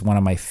next is one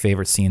of my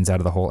favorite scenes out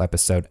of the whole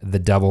episode, the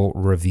double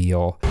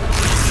reveal.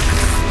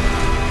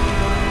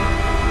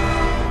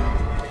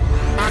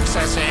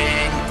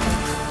 Accessing.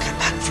 Get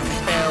back from me.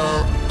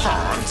 Bill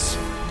Potts.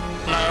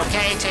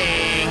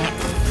 Locating.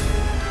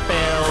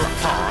 Bill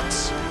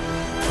Potts.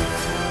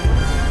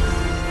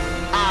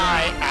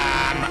 I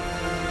am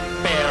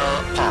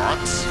Bill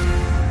Potts.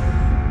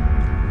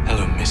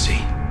 Hello,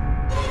 Missy.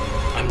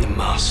 I'm the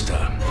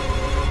Master.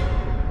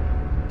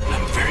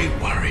 I'm very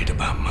worried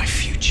about my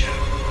future.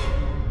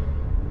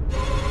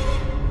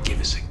 Give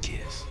us a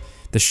kiss.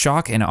 The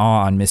shock and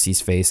awe on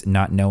Missy's face,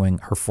 not knowing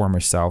her former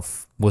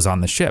self was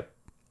on the ship.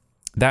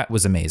 That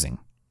was amazing.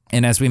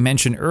 And as we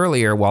mentioned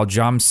earlier, while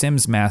John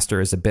Sims' master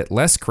is a bit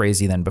less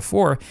crazy than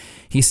before,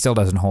 he still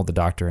doesn't hold the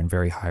doctor in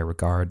very high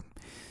regard.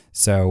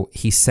 So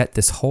he set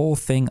this whole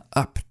thing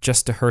up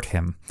just to hurt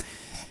him.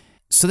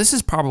 So this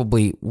is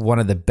probably one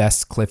of the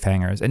best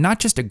cliffhangers, and not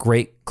just a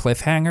great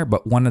cliffhanger,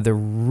 but one of the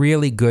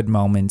really good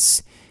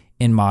moments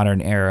in the modern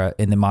era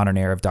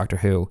of Doctor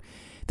Who.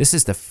 This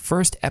is the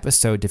first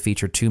episode to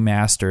feature two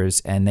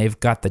masters, and they've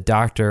got the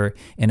Doctor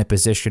in a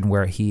position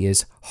where he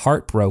is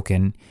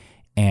heartbroken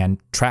and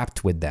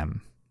trapped with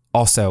them.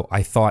 Also,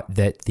 I thought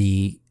that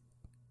the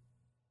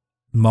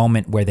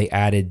moment where they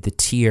added the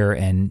tear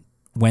and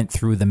went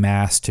through the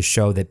mask to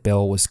show that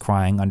Bill was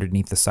crying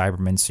underneath the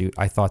Cyberman suit,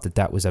 I thought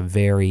that was a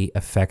very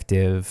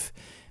effective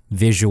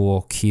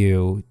visual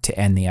cue to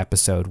end the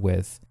episode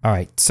with. All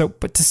right,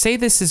 but to say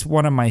this is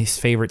one of my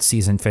favorite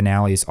season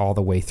finales all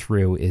the way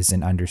through is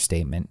an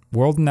understatement.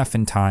 World Enough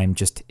in Time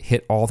just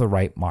hit all the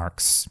right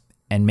marks.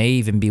 and may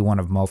even be one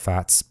of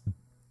Moffat's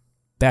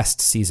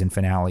best season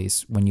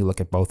finales when you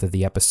look at both of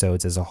the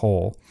episodes as a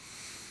whole.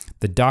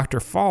 The Doctor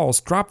Falls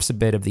drops a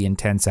bit of the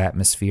intense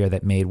atmosphere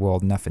that made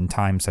World Enough in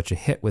Time such a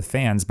hit with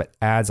fans, but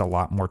adds a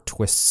lot more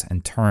twists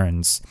and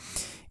turns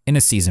in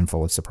a season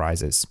full of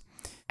surprises.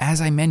 As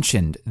I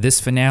mentioned,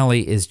 this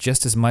finale is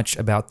just as much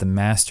about the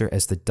Master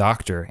as the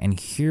Doctor, and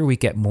here we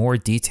get more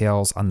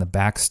details on the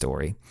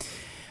backstory.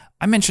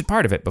 I mentioned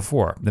part of it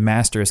before. The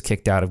Master is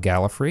kicked out of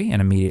Gallifrey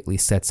and immediately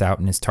sets out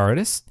in his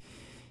TARDIS.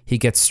 He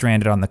gets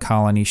stranded on the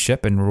colony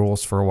ship and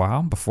rules for a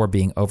while before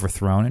being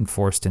overthrown and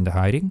forced into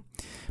hiding.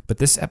 But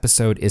this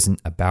episode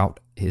isn't about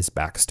his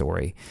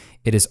backstory.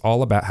 It is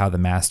all about how the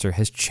Master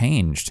has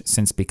changed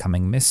since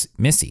becoming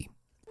Missy.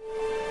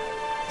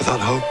 Without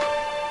hope,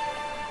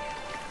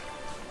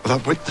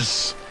 without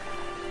witness,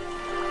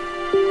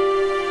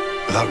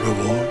 without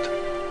reward.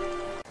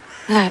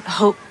 Without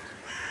hope,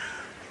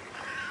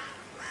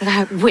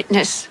 without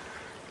witness,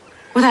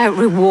 without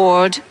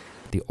reward.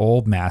 The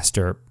old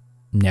Master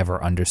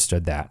never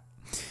understood that.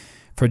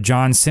 For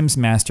John Simm's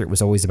Master, it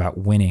was always about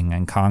winning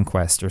and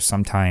conquest, or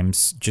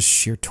sometimes just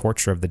sheer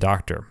torture of the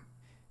Doctor.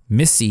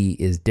 Missy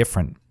is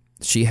different.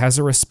 She has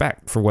a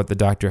respect for what the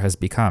Doctor has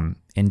become.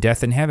 In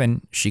Death in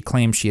Heaven, she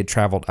claimed she had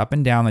traveled up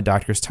and down the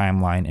Doctor's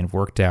timeline and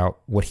worked out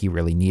what he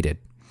really needed.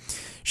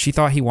 She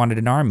thought he wanted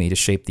an army to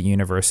shape the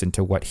universe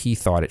into what he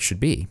thought it should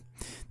be.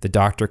 The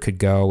Doctor could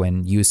go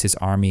and use his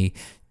army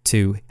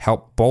to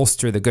help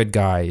bolster the good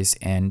guys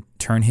and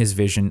turn his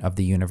vision of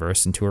the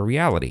universe into a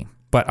reality.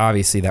 But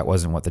obviously that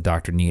wasn't what the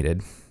Doctor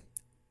needed.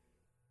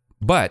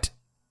 But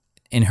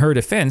in her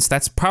defense,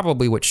 that's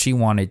probably what she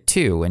wanted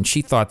too, and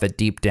she thought that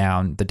deep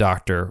down the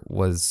Doctor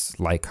was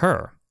like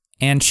her.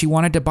 And she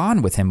wanted to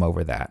bond with him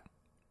over that.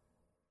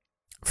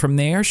 From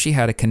there, she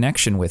had a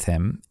connection with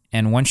him,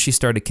 and once she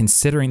started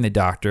considering the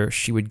Doctor,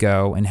 she would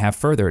go and have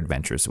further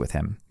adventures with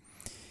him.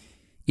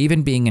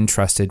 Even being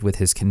entrusted with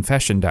his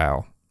confession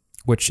dial,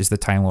 which is the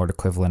Time Lord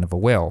equivalent of a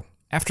will.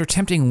 After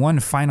attempting one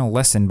final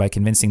lesson by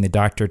convincing the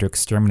Doctor to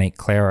exterminate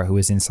Clara, who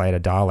is inside a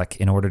Dalek,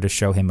 in order to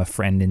show him a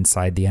friend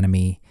inside the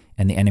enemy,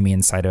 and the enemy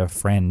inside of a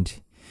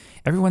friend,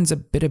 everyone's a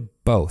bit of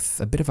both,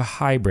 a bit of a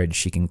hybrid,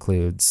 she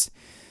concludes.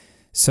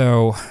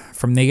 So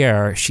from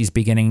there, she's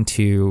beginning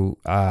to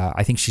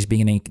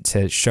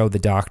show the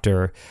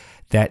Doctor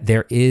that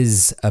there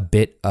is a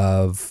bit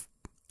of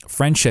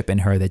friendship in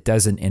her that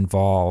doesn't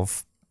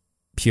involve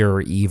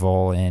pure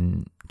evil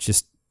and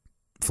just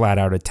flat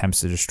out attempts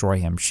to destroy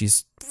him.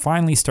 She's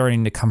finally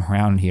starting to come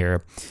around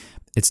here.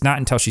 It's not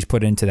until she's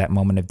put into that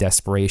moment of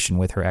desperation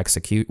with her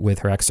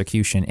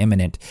execution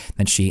imminent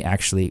that she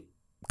actually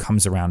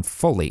comes around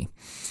fully.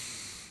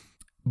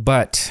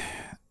 But,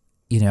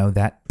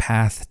 that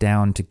path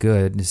down to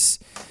good is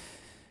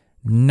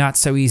not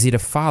so easy to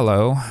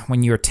follow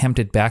when you're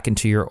tempted back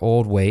into your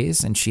old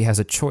ways, and she has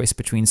a choice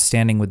between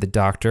standing with the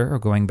Doctor or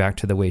going back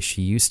to the way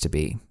she used to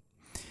be.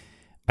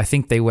 I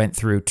think they went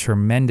through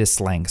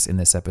tremendous lengths in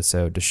this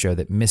episode to show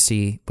that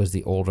Missy was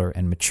the older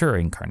and mature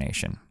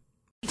incarnation.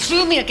 He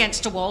threw me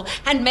against a wall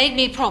and made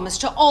me promise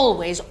to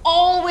always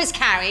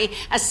carry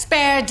a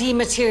spare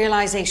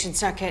dematerialization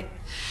circuit.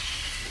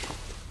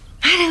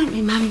 I don't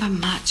remember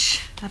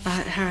much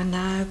about her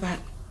now, but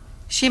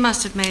she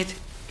must have made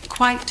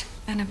quite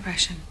an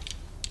impression.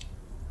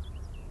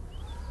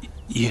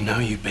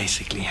 You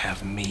basically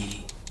have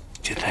me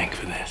to thank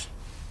for this.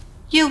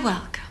 You're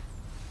welcome.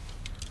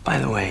 By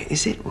the way,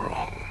 is it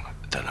wrong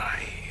that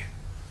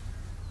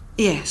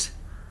Yes.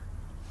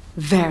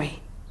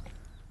 Very.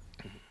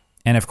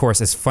 And of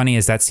course, as funny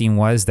as that scene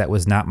was, that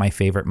was not my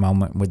favorite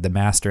moment with the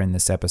Master in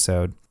this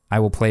episode. I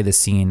will play the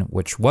scene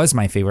which was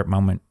my favorite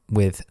moment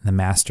with the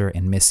Master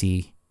and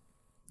Missy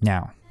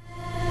now.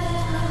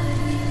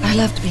 I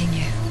loved being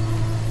you.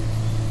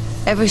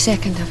 Every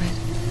second of it.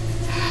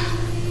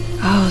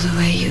 Oh, the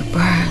way you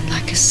burn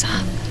like a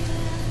sun.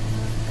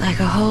 Like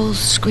a whole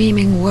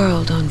screaming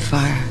world on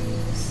fire.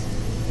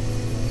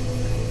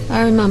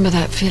 I remember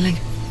that feeling.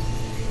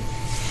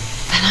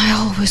 And I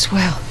always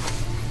will.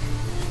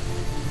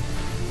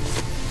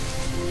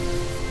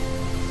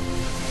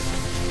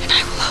 And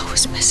I will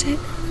always miss it.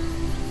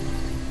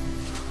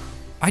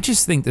 I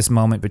just think this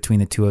moment between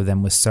the two of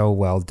them was so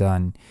well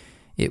done.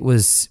 It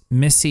was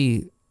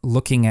Missy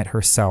looking at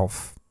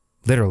herself,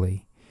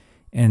 literally,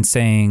 and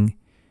saying,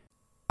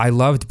 I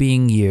loved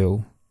being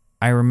you.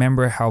 I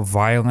remember how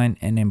violent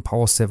and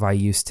impulsive I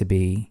used to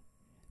be,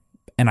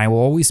 and I will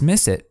always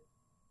miss it,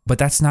 but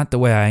that's not the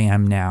way I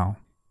am now.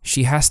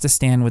 She has to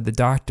stand with the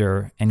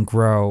Doctor and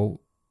grow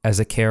as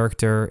a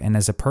character and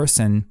as a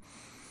person,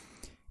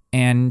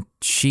 and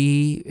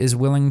she is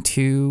willing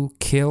to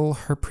kill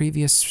her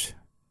previous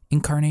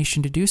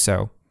incarnation to do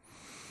so.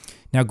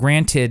 Now,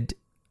 granted,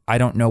 I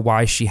don't know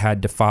why she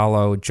had to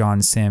follow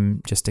John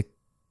Simm just to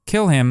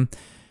kill him.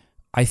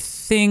 I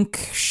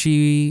think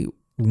she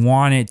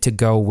wanted to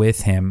go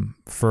with him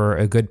for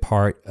a good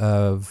part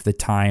of the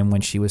time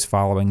when she was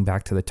following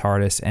back to the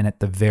TARDIS, and at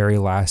the very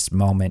last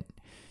moment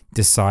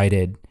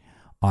decided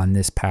on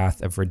this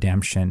path of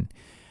redemption.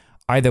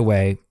 Either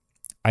way,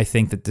 I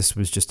think that this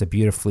was just a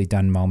beautifully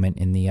done moment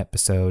in the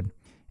episode.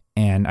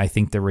 And I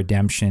think the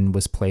redemption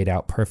was played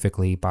out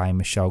perfectly by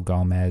Michelle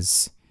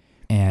Gomez.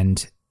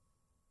 And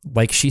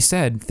like she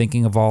said,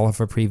 thinking of all of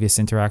her previous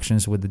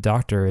interactions with the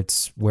Doctor,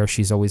 it's where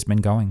she's always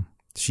been going.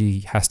 She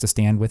has to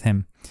stand with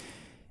him.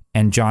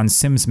 And John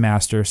Sims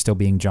Master, still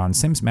being John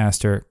Sims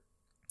Master,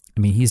 I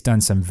mean, he's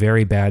done some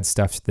very bad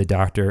stuff to the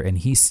Doctor, and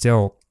he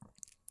still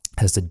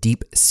has a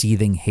deep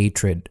seething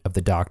hatred of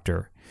the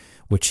Doctor,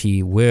 which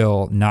he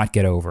will not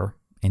get over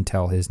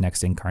until his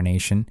next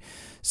incarnation.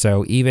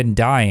 So even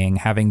dying,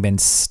 having been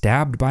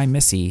stabbed by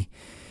Missy,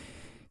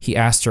 he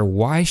asked her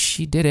why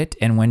she did it,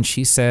 and when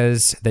she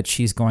says that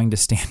she's going to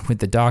stand with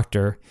the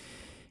Doctor,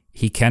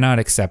 he cannot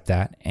accept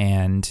that,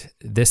 and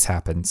this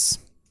happens.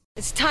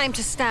 It's time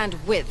to stand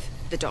with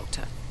the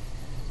Doctor.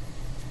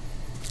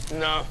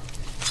 No.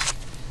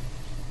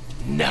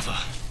 Never.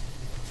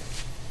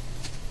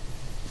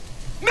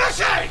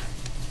 Missy!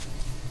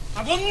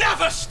 I will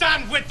never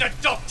stand with the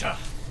Doctor!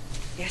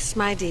 Yes,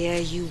 my dear,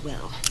 you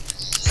will.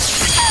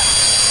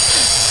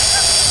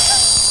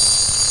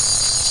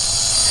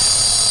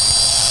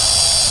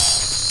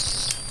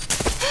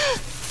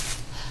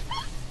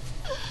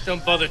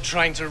 Don't bother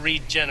trying to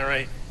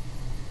regenerate.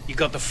 You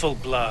got the full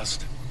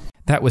blast.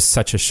 That was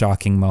such a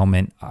shocking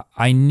moment.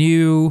 I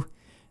knew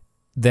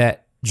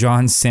that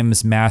John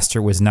Sims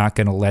Master was not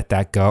going to let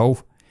that go,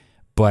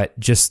 but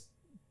just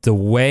the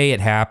way it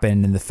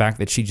happened and the fact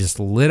that she just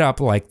lit up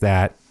like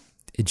that,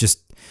 it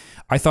just,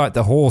 I thought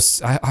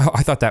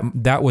I thought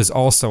that was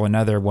also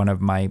another one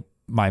of my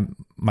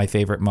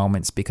favorite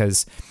moments,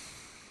 because,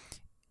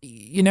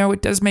 you know,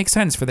 it does make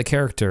sense for the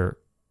character.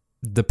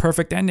 The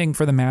perfect ending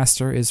for the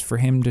Master is for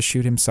him to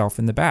shoot himself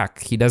in the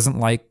back. He doesn't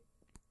like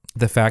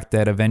the fact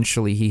that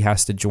eventually he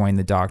has to join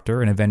the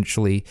Doctor, and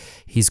eventually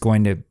he's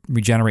going to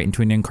regenerate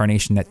into an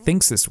incarnation that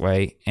thinks this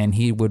way, and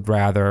he would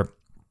rather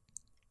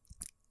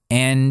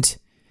end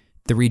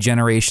the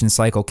regeneration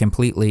cycle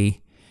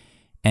completely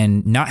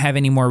and not have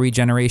any more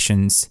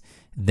regenerations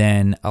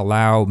than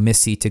allow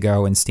Missy to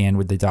go and stand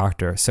with the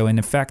Doctor. So in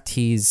effect,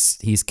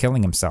 he's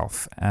killing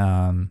himself.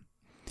 And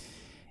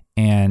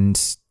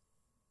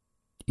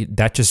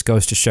that just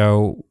goes to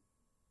show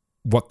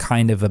what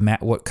kind of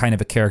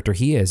a character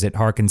he is. It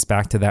harkens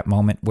back to that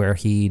moment where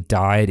he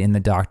died in the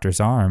Doctor's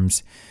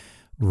arms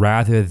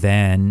rather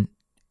than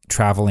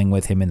traveling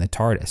with him in the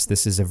TARDIS.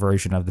 This is a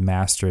version of the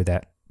Master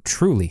that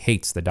truly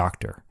hates the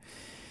Doctor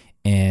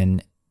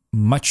in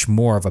much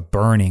more of a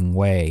burning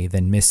way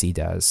than Missy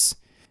does.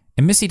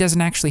 And Missy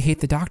doesn't actually hate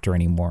the Doctor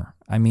anymore.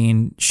 I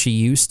mean, she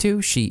used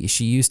to. She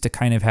used to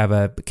kind of have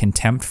a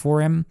contempt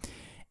for him,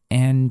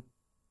 and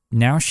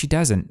now she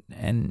doesn't.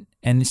 And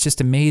it's just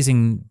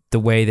amazing the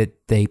way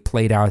that they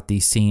played out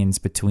these scenes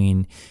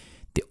between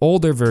the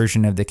older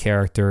version of the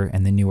character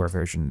and the newer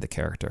version of the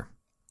character.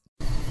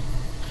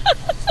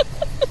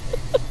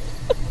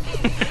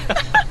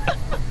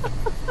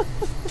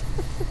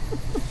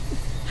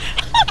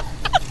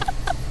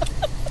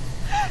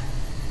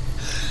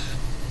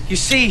 You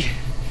see,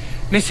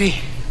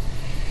 Missy,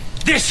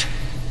 this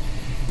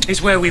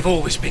is where we've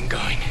always been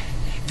going.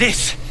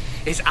 This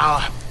is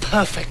our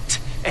perfect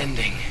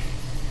ending.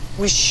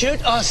 We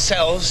shoot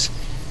ourselves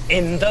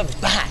in the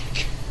back.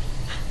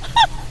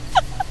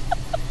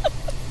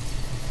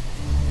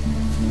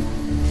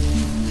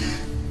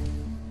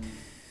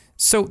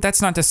 So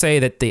that's not to say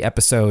that the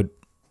episode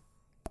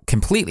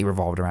completely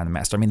revolved around the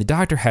Master. I mean, the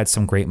Doctor had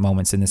some great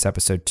moments in this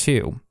episode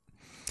too.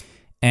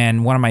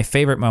 And one of my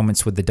favorite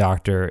moments with the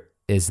Doctor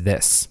is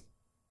this.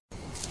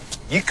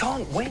 You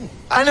can't win.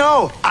 I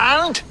know,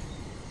 and?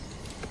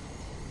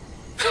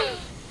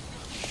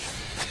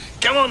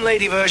 Come on,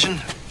 lady version.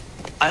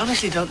 I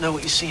honestly don't know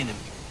what you see in him.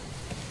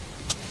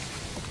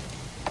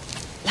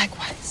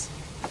 Likewise.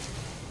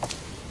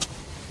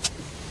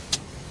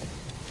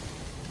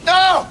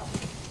 No!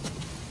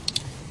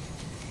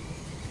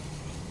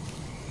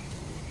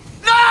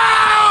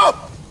 No!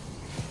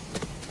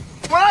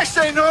 When I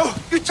say no,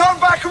 you turn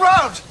back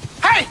around.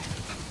 Hey!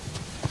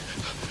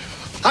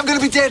 I'm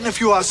gonna be dead in a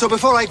few hours, so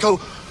before I go,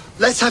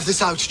 let's have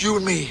this out, you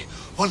and me,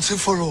 once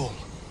and for all.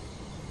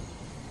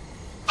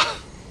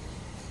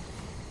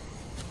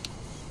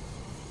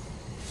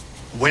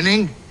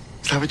 Winning?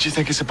 Is that what you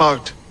think it's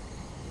about?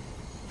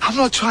 I'm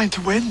not trying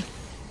to win.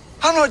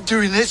 I'm not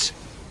doing this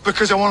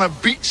because I want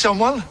to beat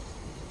someone,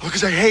 or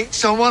because I hate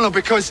someone, or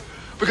because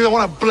I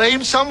want to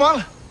blame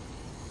someone.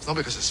 It's not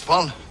because it's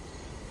fun.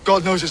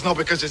 God knows it's not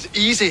because it's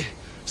easy.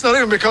 It's not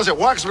even because it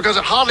works, because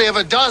it hardly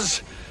ever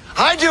does.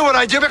 I do what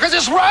I do because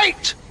it's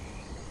right,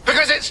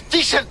 because it's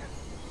decent,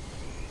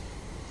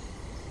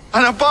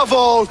 and above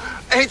all,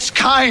 it's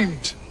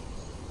kind.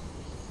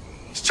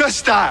 It's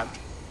just that.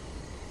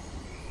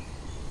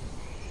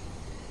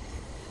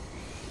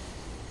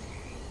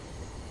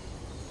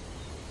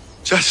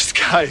 Just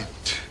kind.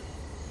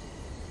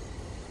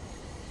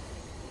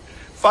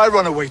 If I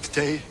run away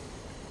today,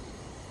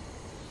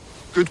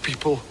 good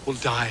people will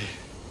die.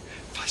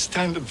 If I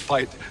stand and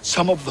fight,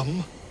 some of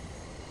them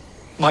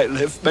might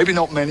live. Maybe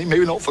not many,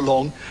 maybe not for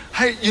long.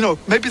 Hey, you know,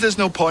 maybe there's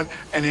no point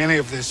in any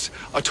of this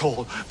at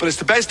all. But it's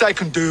the best I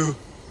can do.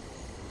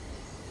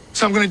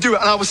 So I'm going to do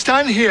it. And I will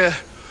stand here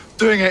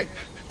doing it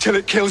till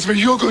it kills me.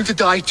 You're going to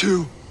die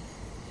too.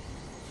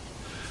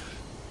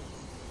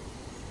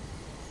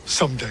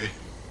 Someday.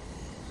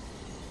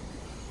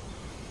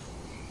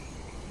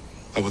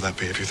 What would that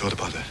be if you thought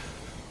about it?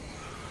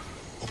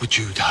 What would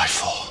you die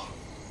for?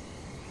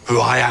 Who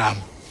I am.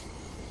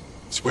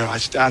 It's where I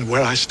stand,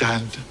 where I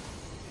stand.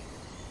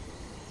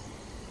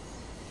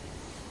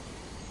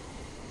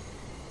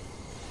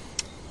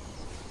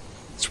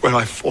 It's where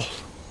I fall.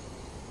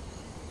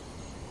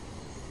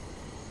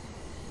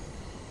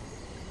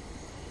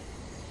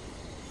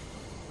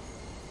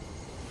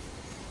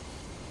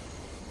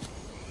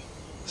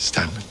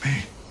 Stand with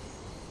me.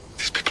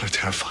 These people are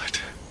terrified.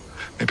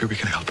 Maybe we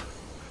can help.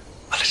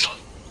 A little.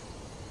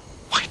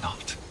 Why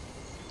not?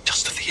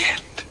 Just to the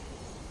end.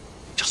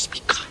 Just be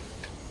kind.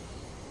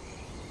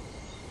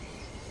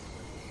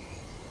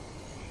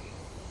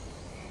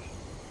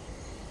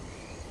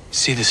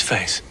 See this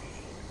face?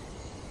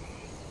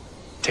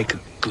 Take a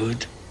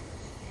good,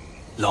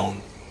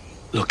 long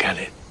look at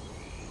it.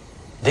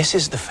 This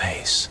is the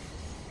face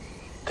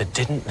that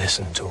didn't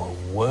listen to a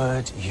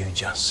word you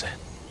just said.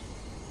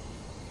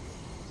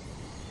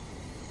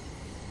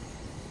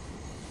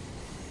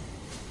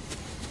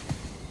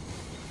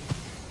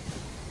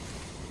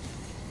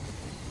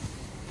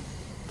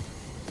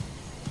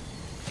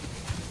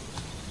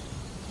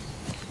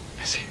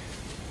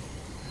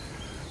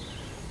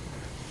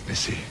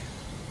 Missy.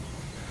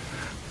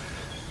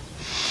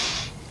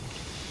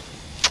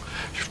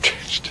 You've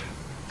changed.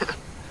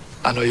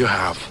 I know you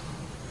have.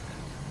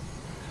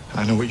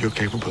 And I know what you're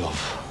capable of.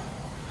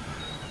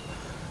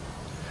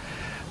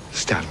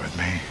 Stand with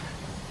me.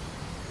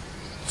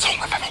 It's all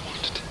I've ever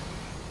wanted.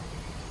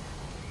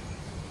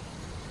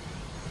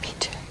 Me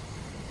too.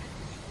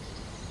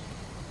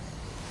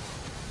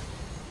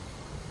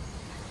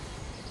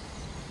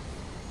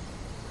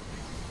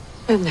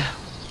 Oh, no.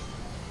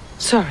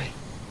 Sorry.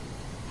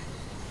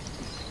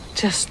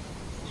 Just...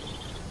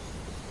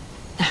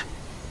 no.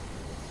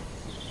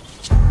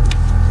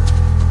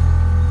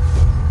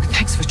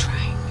 Thanks for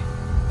trying.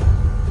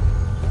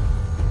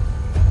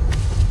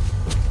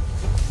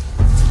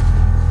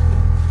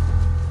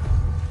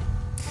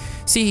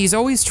 See, he's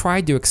always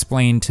tried to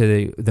explain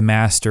to the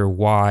Master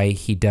why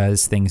he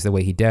does things the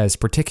way he does,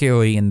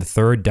 particularly in the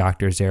third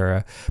Doctor's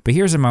era. But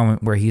here's a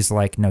moment where he's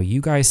like, no,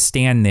 you guys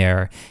stand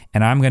there,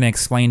 and I'm going to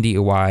explain to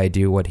you why I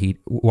do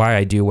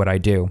what I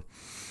do.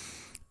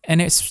 And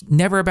it's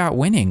never about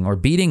winning or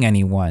beating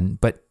anyone,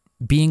 but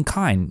being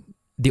kind.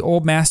 The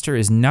old Master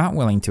is not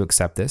willing to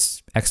accept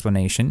this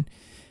explanation,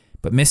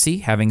 but Missy,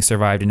 having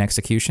survived an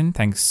execution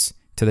thanks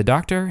to the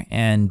Doctor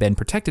and been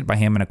protected by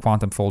him in a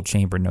quantum fold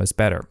chamber, knows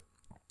better.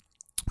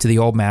 To the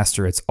old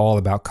Master, it's all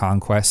about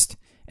conquest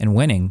and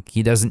winning.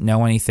 He doesn't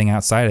know anything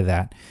outside of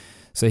that.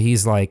 So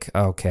he's like,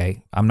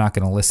 okay, I'm not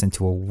going to listen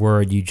to a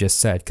word you just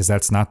said because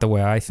that's not the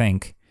way I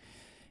think.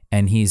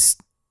 And he's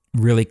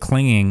really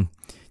clinging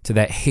to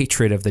that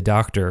hatred of the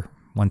Doctor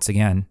once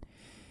again.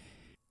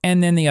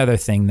 And then the other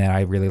thing that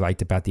I really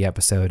liked about the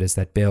episode is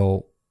that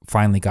Bill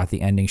finally got the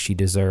ending she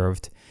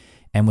deserved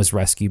and was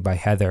rescued by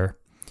Heather,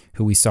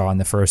 who we saw in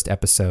the first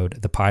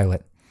episode, the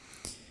pilot.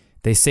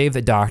 They save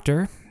the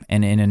Doctor,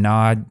 and in a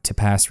nod to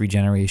past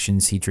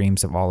regenerations, he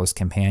dreams of all his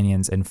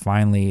companions, and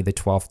finally the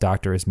 12th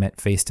Doctor is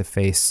met face to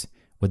face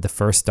with the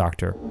first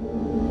Doctor.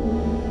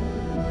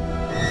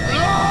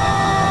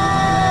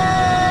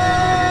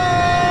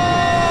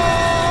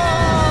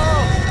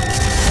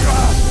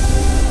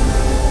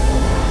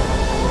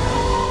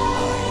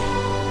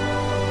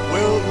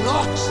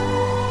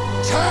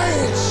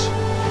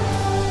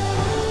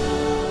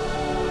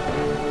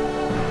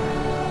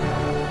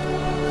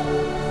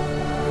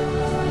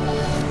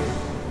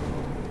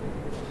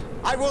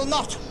 I will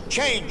not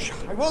change.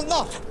 I will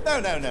not.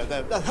 No.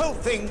 The whole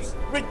thing's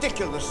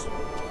ridiculous.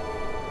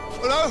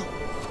 Hello?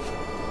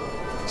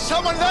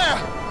 Someone there!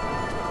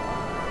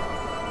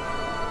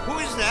 Who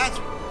is that?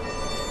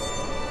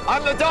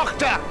 I'm the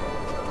Doctor!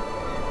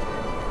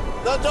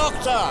 The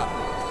Doctor!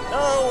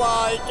 No,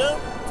 I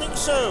don't think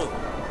so.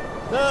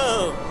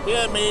 No,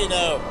 hear me,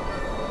 no.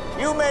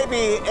 You may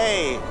be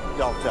a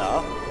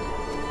Doctor,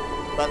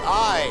 but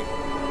I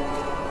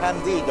am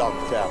the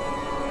Doctor.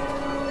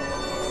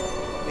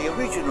 The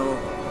original,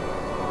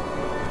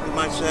 you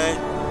might say.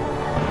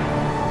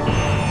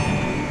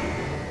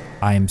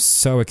 I am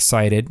so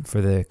excited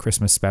for the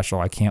Christmas special.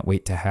 I can't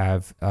wait to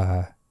have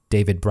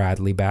David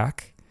Bradley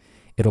back.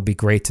 It'll be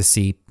great to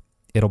see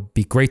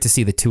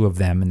the two of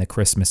them in the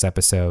Christmas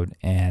episode,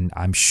 and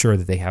I'm sure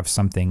that they have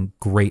something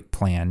great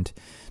planned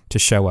to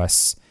show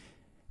us.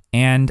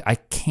 And I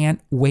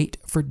can't wait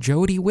for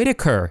Jodie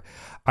Whittaker.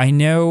 I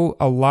know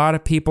a lot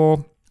of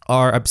people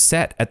are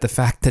upset at the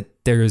fact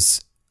that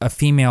there's a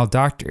female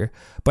Doctor,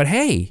 but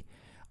hey,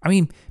 I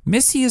mean,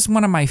 Missy is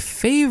one of my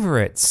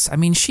favorites. I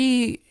mean,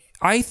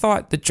 I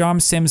thought that John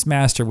Sims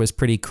Master was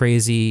pretty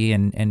crazy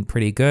and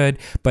pretty good,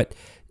 but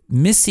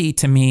Missy,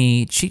 to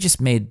me, she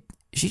just made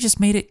she just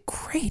made it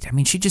great. I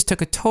mean, she just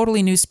took a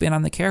totally new spin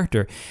on the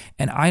character.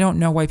 And I don't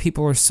know why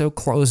people are so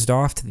closed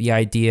off to the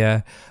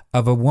idea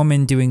of a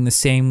woman doing the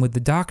same with the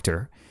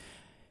Doctor.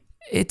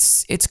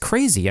 It's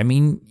crazy. I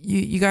mean,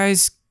 you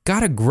guys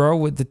got to grow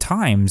with the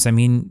times. I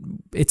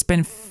mean, it's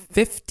been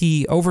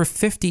over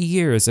 50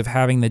 years of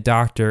having the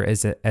Doctor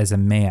as a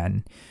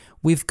man.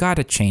 We've got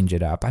to change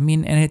it up. I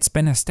mean, and it's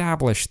been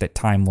established that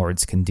Time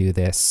Lords can do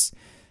this.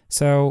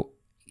 So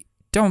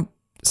don't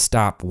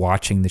stop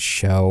watching the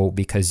show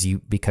because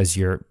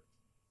you're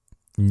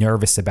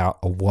nervous about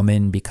a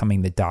woman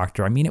becoming the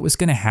Doctor. I mean, it was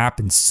going to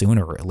happen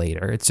sooner or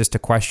later. It's just a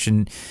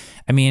question.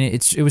 I mean,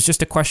 it was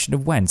just a question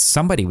of when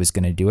somebody was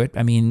going to do it.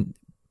 I mean,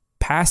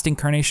 past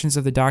incarnations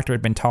of the Doctor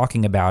had been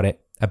talking about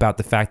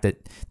the fact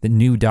that the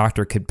new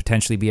Doctor could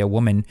potentially be a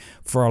woman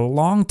for a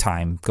long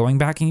time, going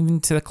back even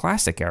to the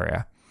classic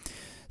era.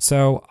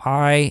 So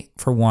I,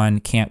 for one,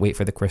 can't wait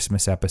for the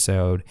Christmas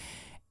episode.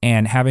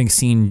 And having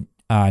seen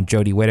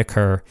Jodie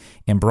Whittaker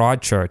in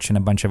Broadchurch and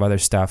a bunch of other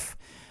stuff,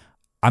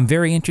 I'm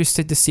very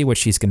interested to see what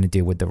she's going to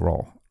do with the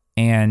role.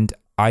 And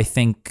I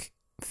think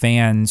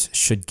fans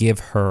should give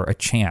her a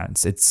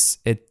chance.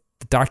 The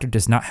Doctor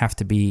does not have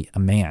to be a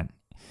man.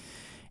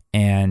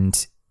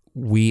 And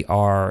we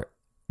are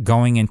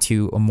going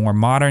into a more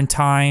modern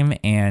time,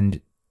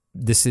 and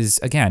this is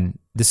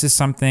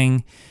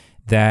something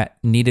that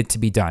needed to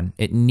be done.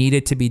 It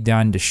needed to be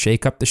done to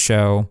shake up the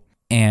show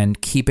and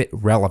keep it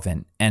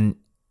relevant. And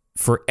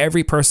for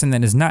every person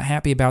that is not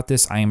happy about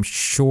this, I am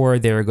sure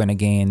they're going to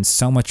gain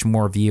so much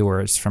more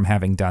viewers from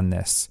having done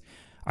this.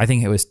 I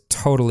think it was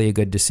totally a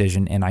good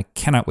decision, and I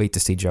cannot wait to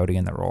see Jodie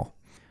in the role.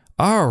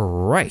 All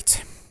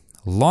right.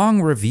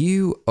 Long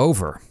review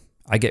over.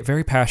 I get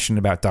very passionate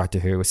about Doctor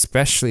Who,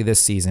 especially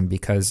this season,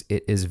 because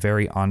it is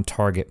very on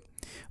target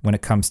when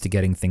it comes to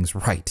getting things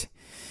right.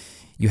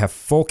 You have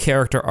full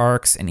character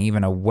arcs and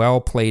even a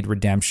well-played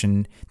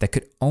redemption that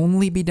could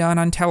only be done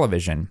on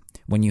television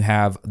when you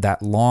have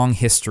that long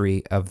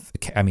history of,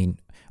 I mean,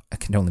 it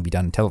can only be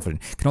done on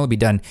television. It can only be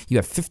done, you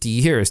have 50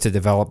 years to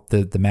develop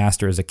the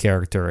Master as a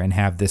character and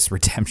have this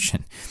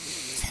redemption.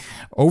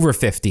 Over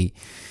 50.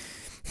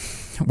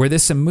 Were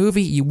this a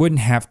movie, you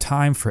wouldn't have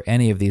time for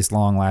any of these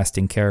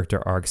long-lasting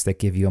character arcs that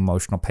give you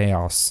emotional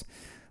payoffs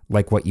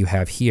like what you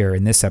have here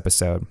in this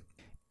episode.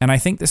 And I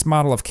think this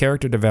model of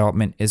character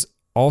development is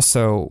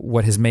also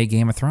what has made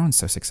Game of Thrones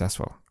so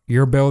successful.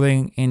 You're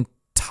building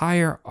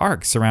entire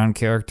arcs around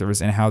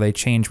characters and how they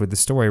change with the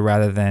story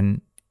rather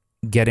than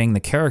getting the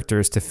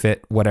characters to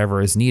fit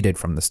whatever is needed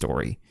from the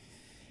story.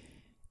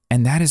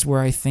 And that is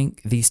where I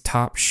think these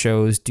top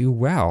shows do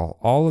well.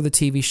 All of the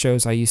TV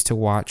shows I used to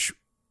watch,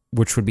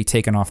 which would be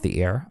taken off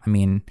the air. I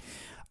mean,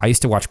 I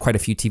used to watch quite a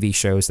few TV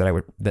shows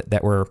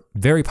that were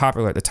very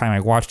popular at the time I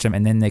watched them,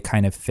 and then they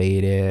kind of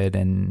faded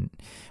and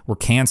were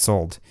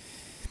canceled.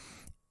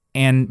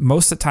 And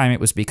most of the time it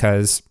was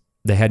because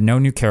they had no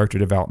new character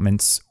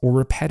developments or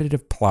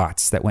repetitive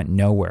plots that went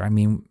nowhere. I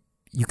mean,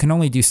 you can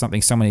only do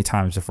something so many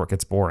times before it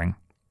gets boring.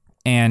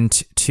 And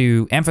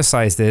to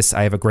emphasize this,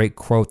 I have a great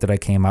quote that I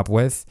came up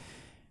with.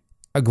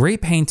 A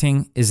great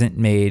painting isn't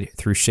made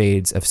through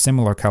shades of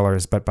similar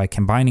colors, but by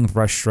combining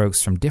brush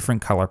strokes from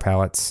different color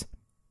palettes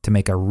to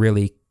make a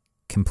really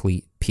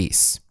complete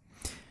piece.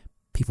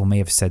 People may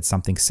have said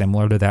something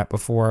similar to that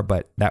before,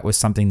 but that was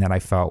something that I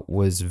felt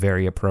was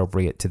very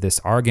appropriate to this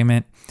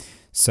argument.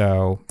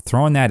 So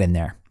throwing that in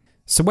there.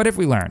 So what have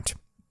we learned?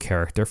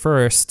 Character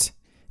first.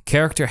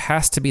 Character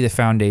has to be the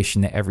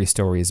foundation that every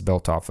story is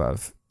built off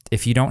of.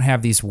 If you don't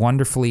have these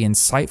wonderfully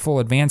insightful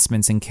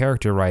advancements in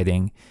character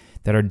writing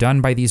that are done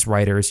by these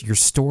writers, your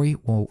story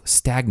will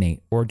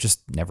stagnate or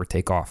just never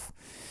take off.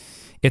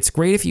 It's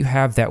great if you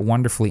have that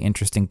wonderfully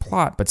interesting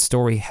plot, but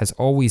story has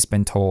always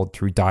been told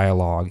through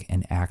dialogue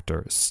and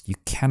actors. You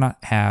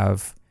cannot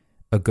have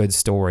a good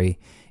story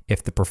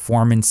if the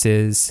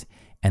performances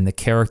and the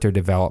character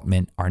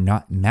development are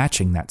not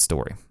matching that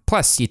story.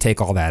 Plus, you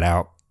take all that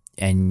out,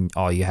 and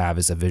all you have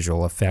is a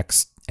visual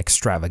effects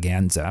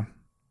extravaganza.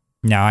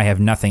 Now, I have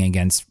nothing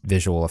against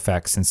visual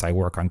effects since I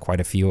work on quite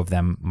a few of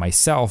them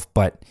myself,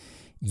 but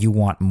you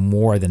want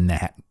more than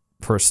that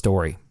per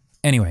story.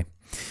 Anyway,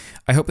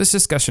 I hope this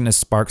discussion has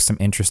sparked some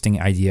interesting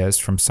ideas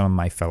from some of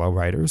my fellow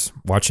writers.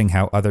 Watching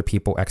how other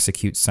people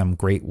execute some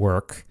great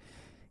work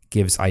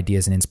gives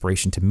ideas and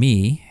inspiration to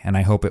me, and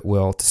I hope it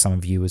will to some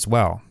of you as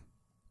well.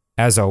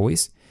 As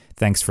always,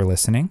 thanks for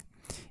listening.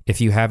 If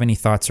you have any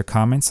thoughts or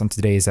comments on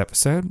today's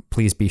episode,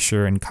 please be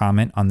sure and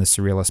comment on the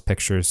Surrealist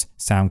Pictures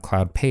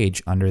SoundCloud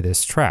page under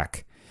this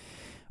track.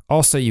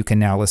 Also, you can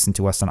now listen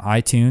to us on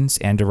iTunes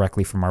and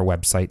directly from our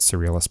website,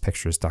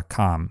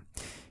 surrealistpictures.com.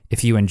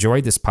 If you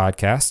enjoyed this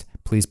podcast,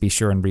 please be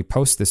sure and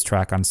repost this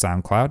track on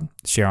SoundCloud,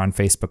 share on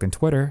Facebook and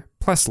Twitter,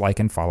 plus like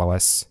and follow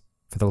us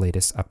for the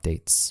latest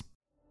updates.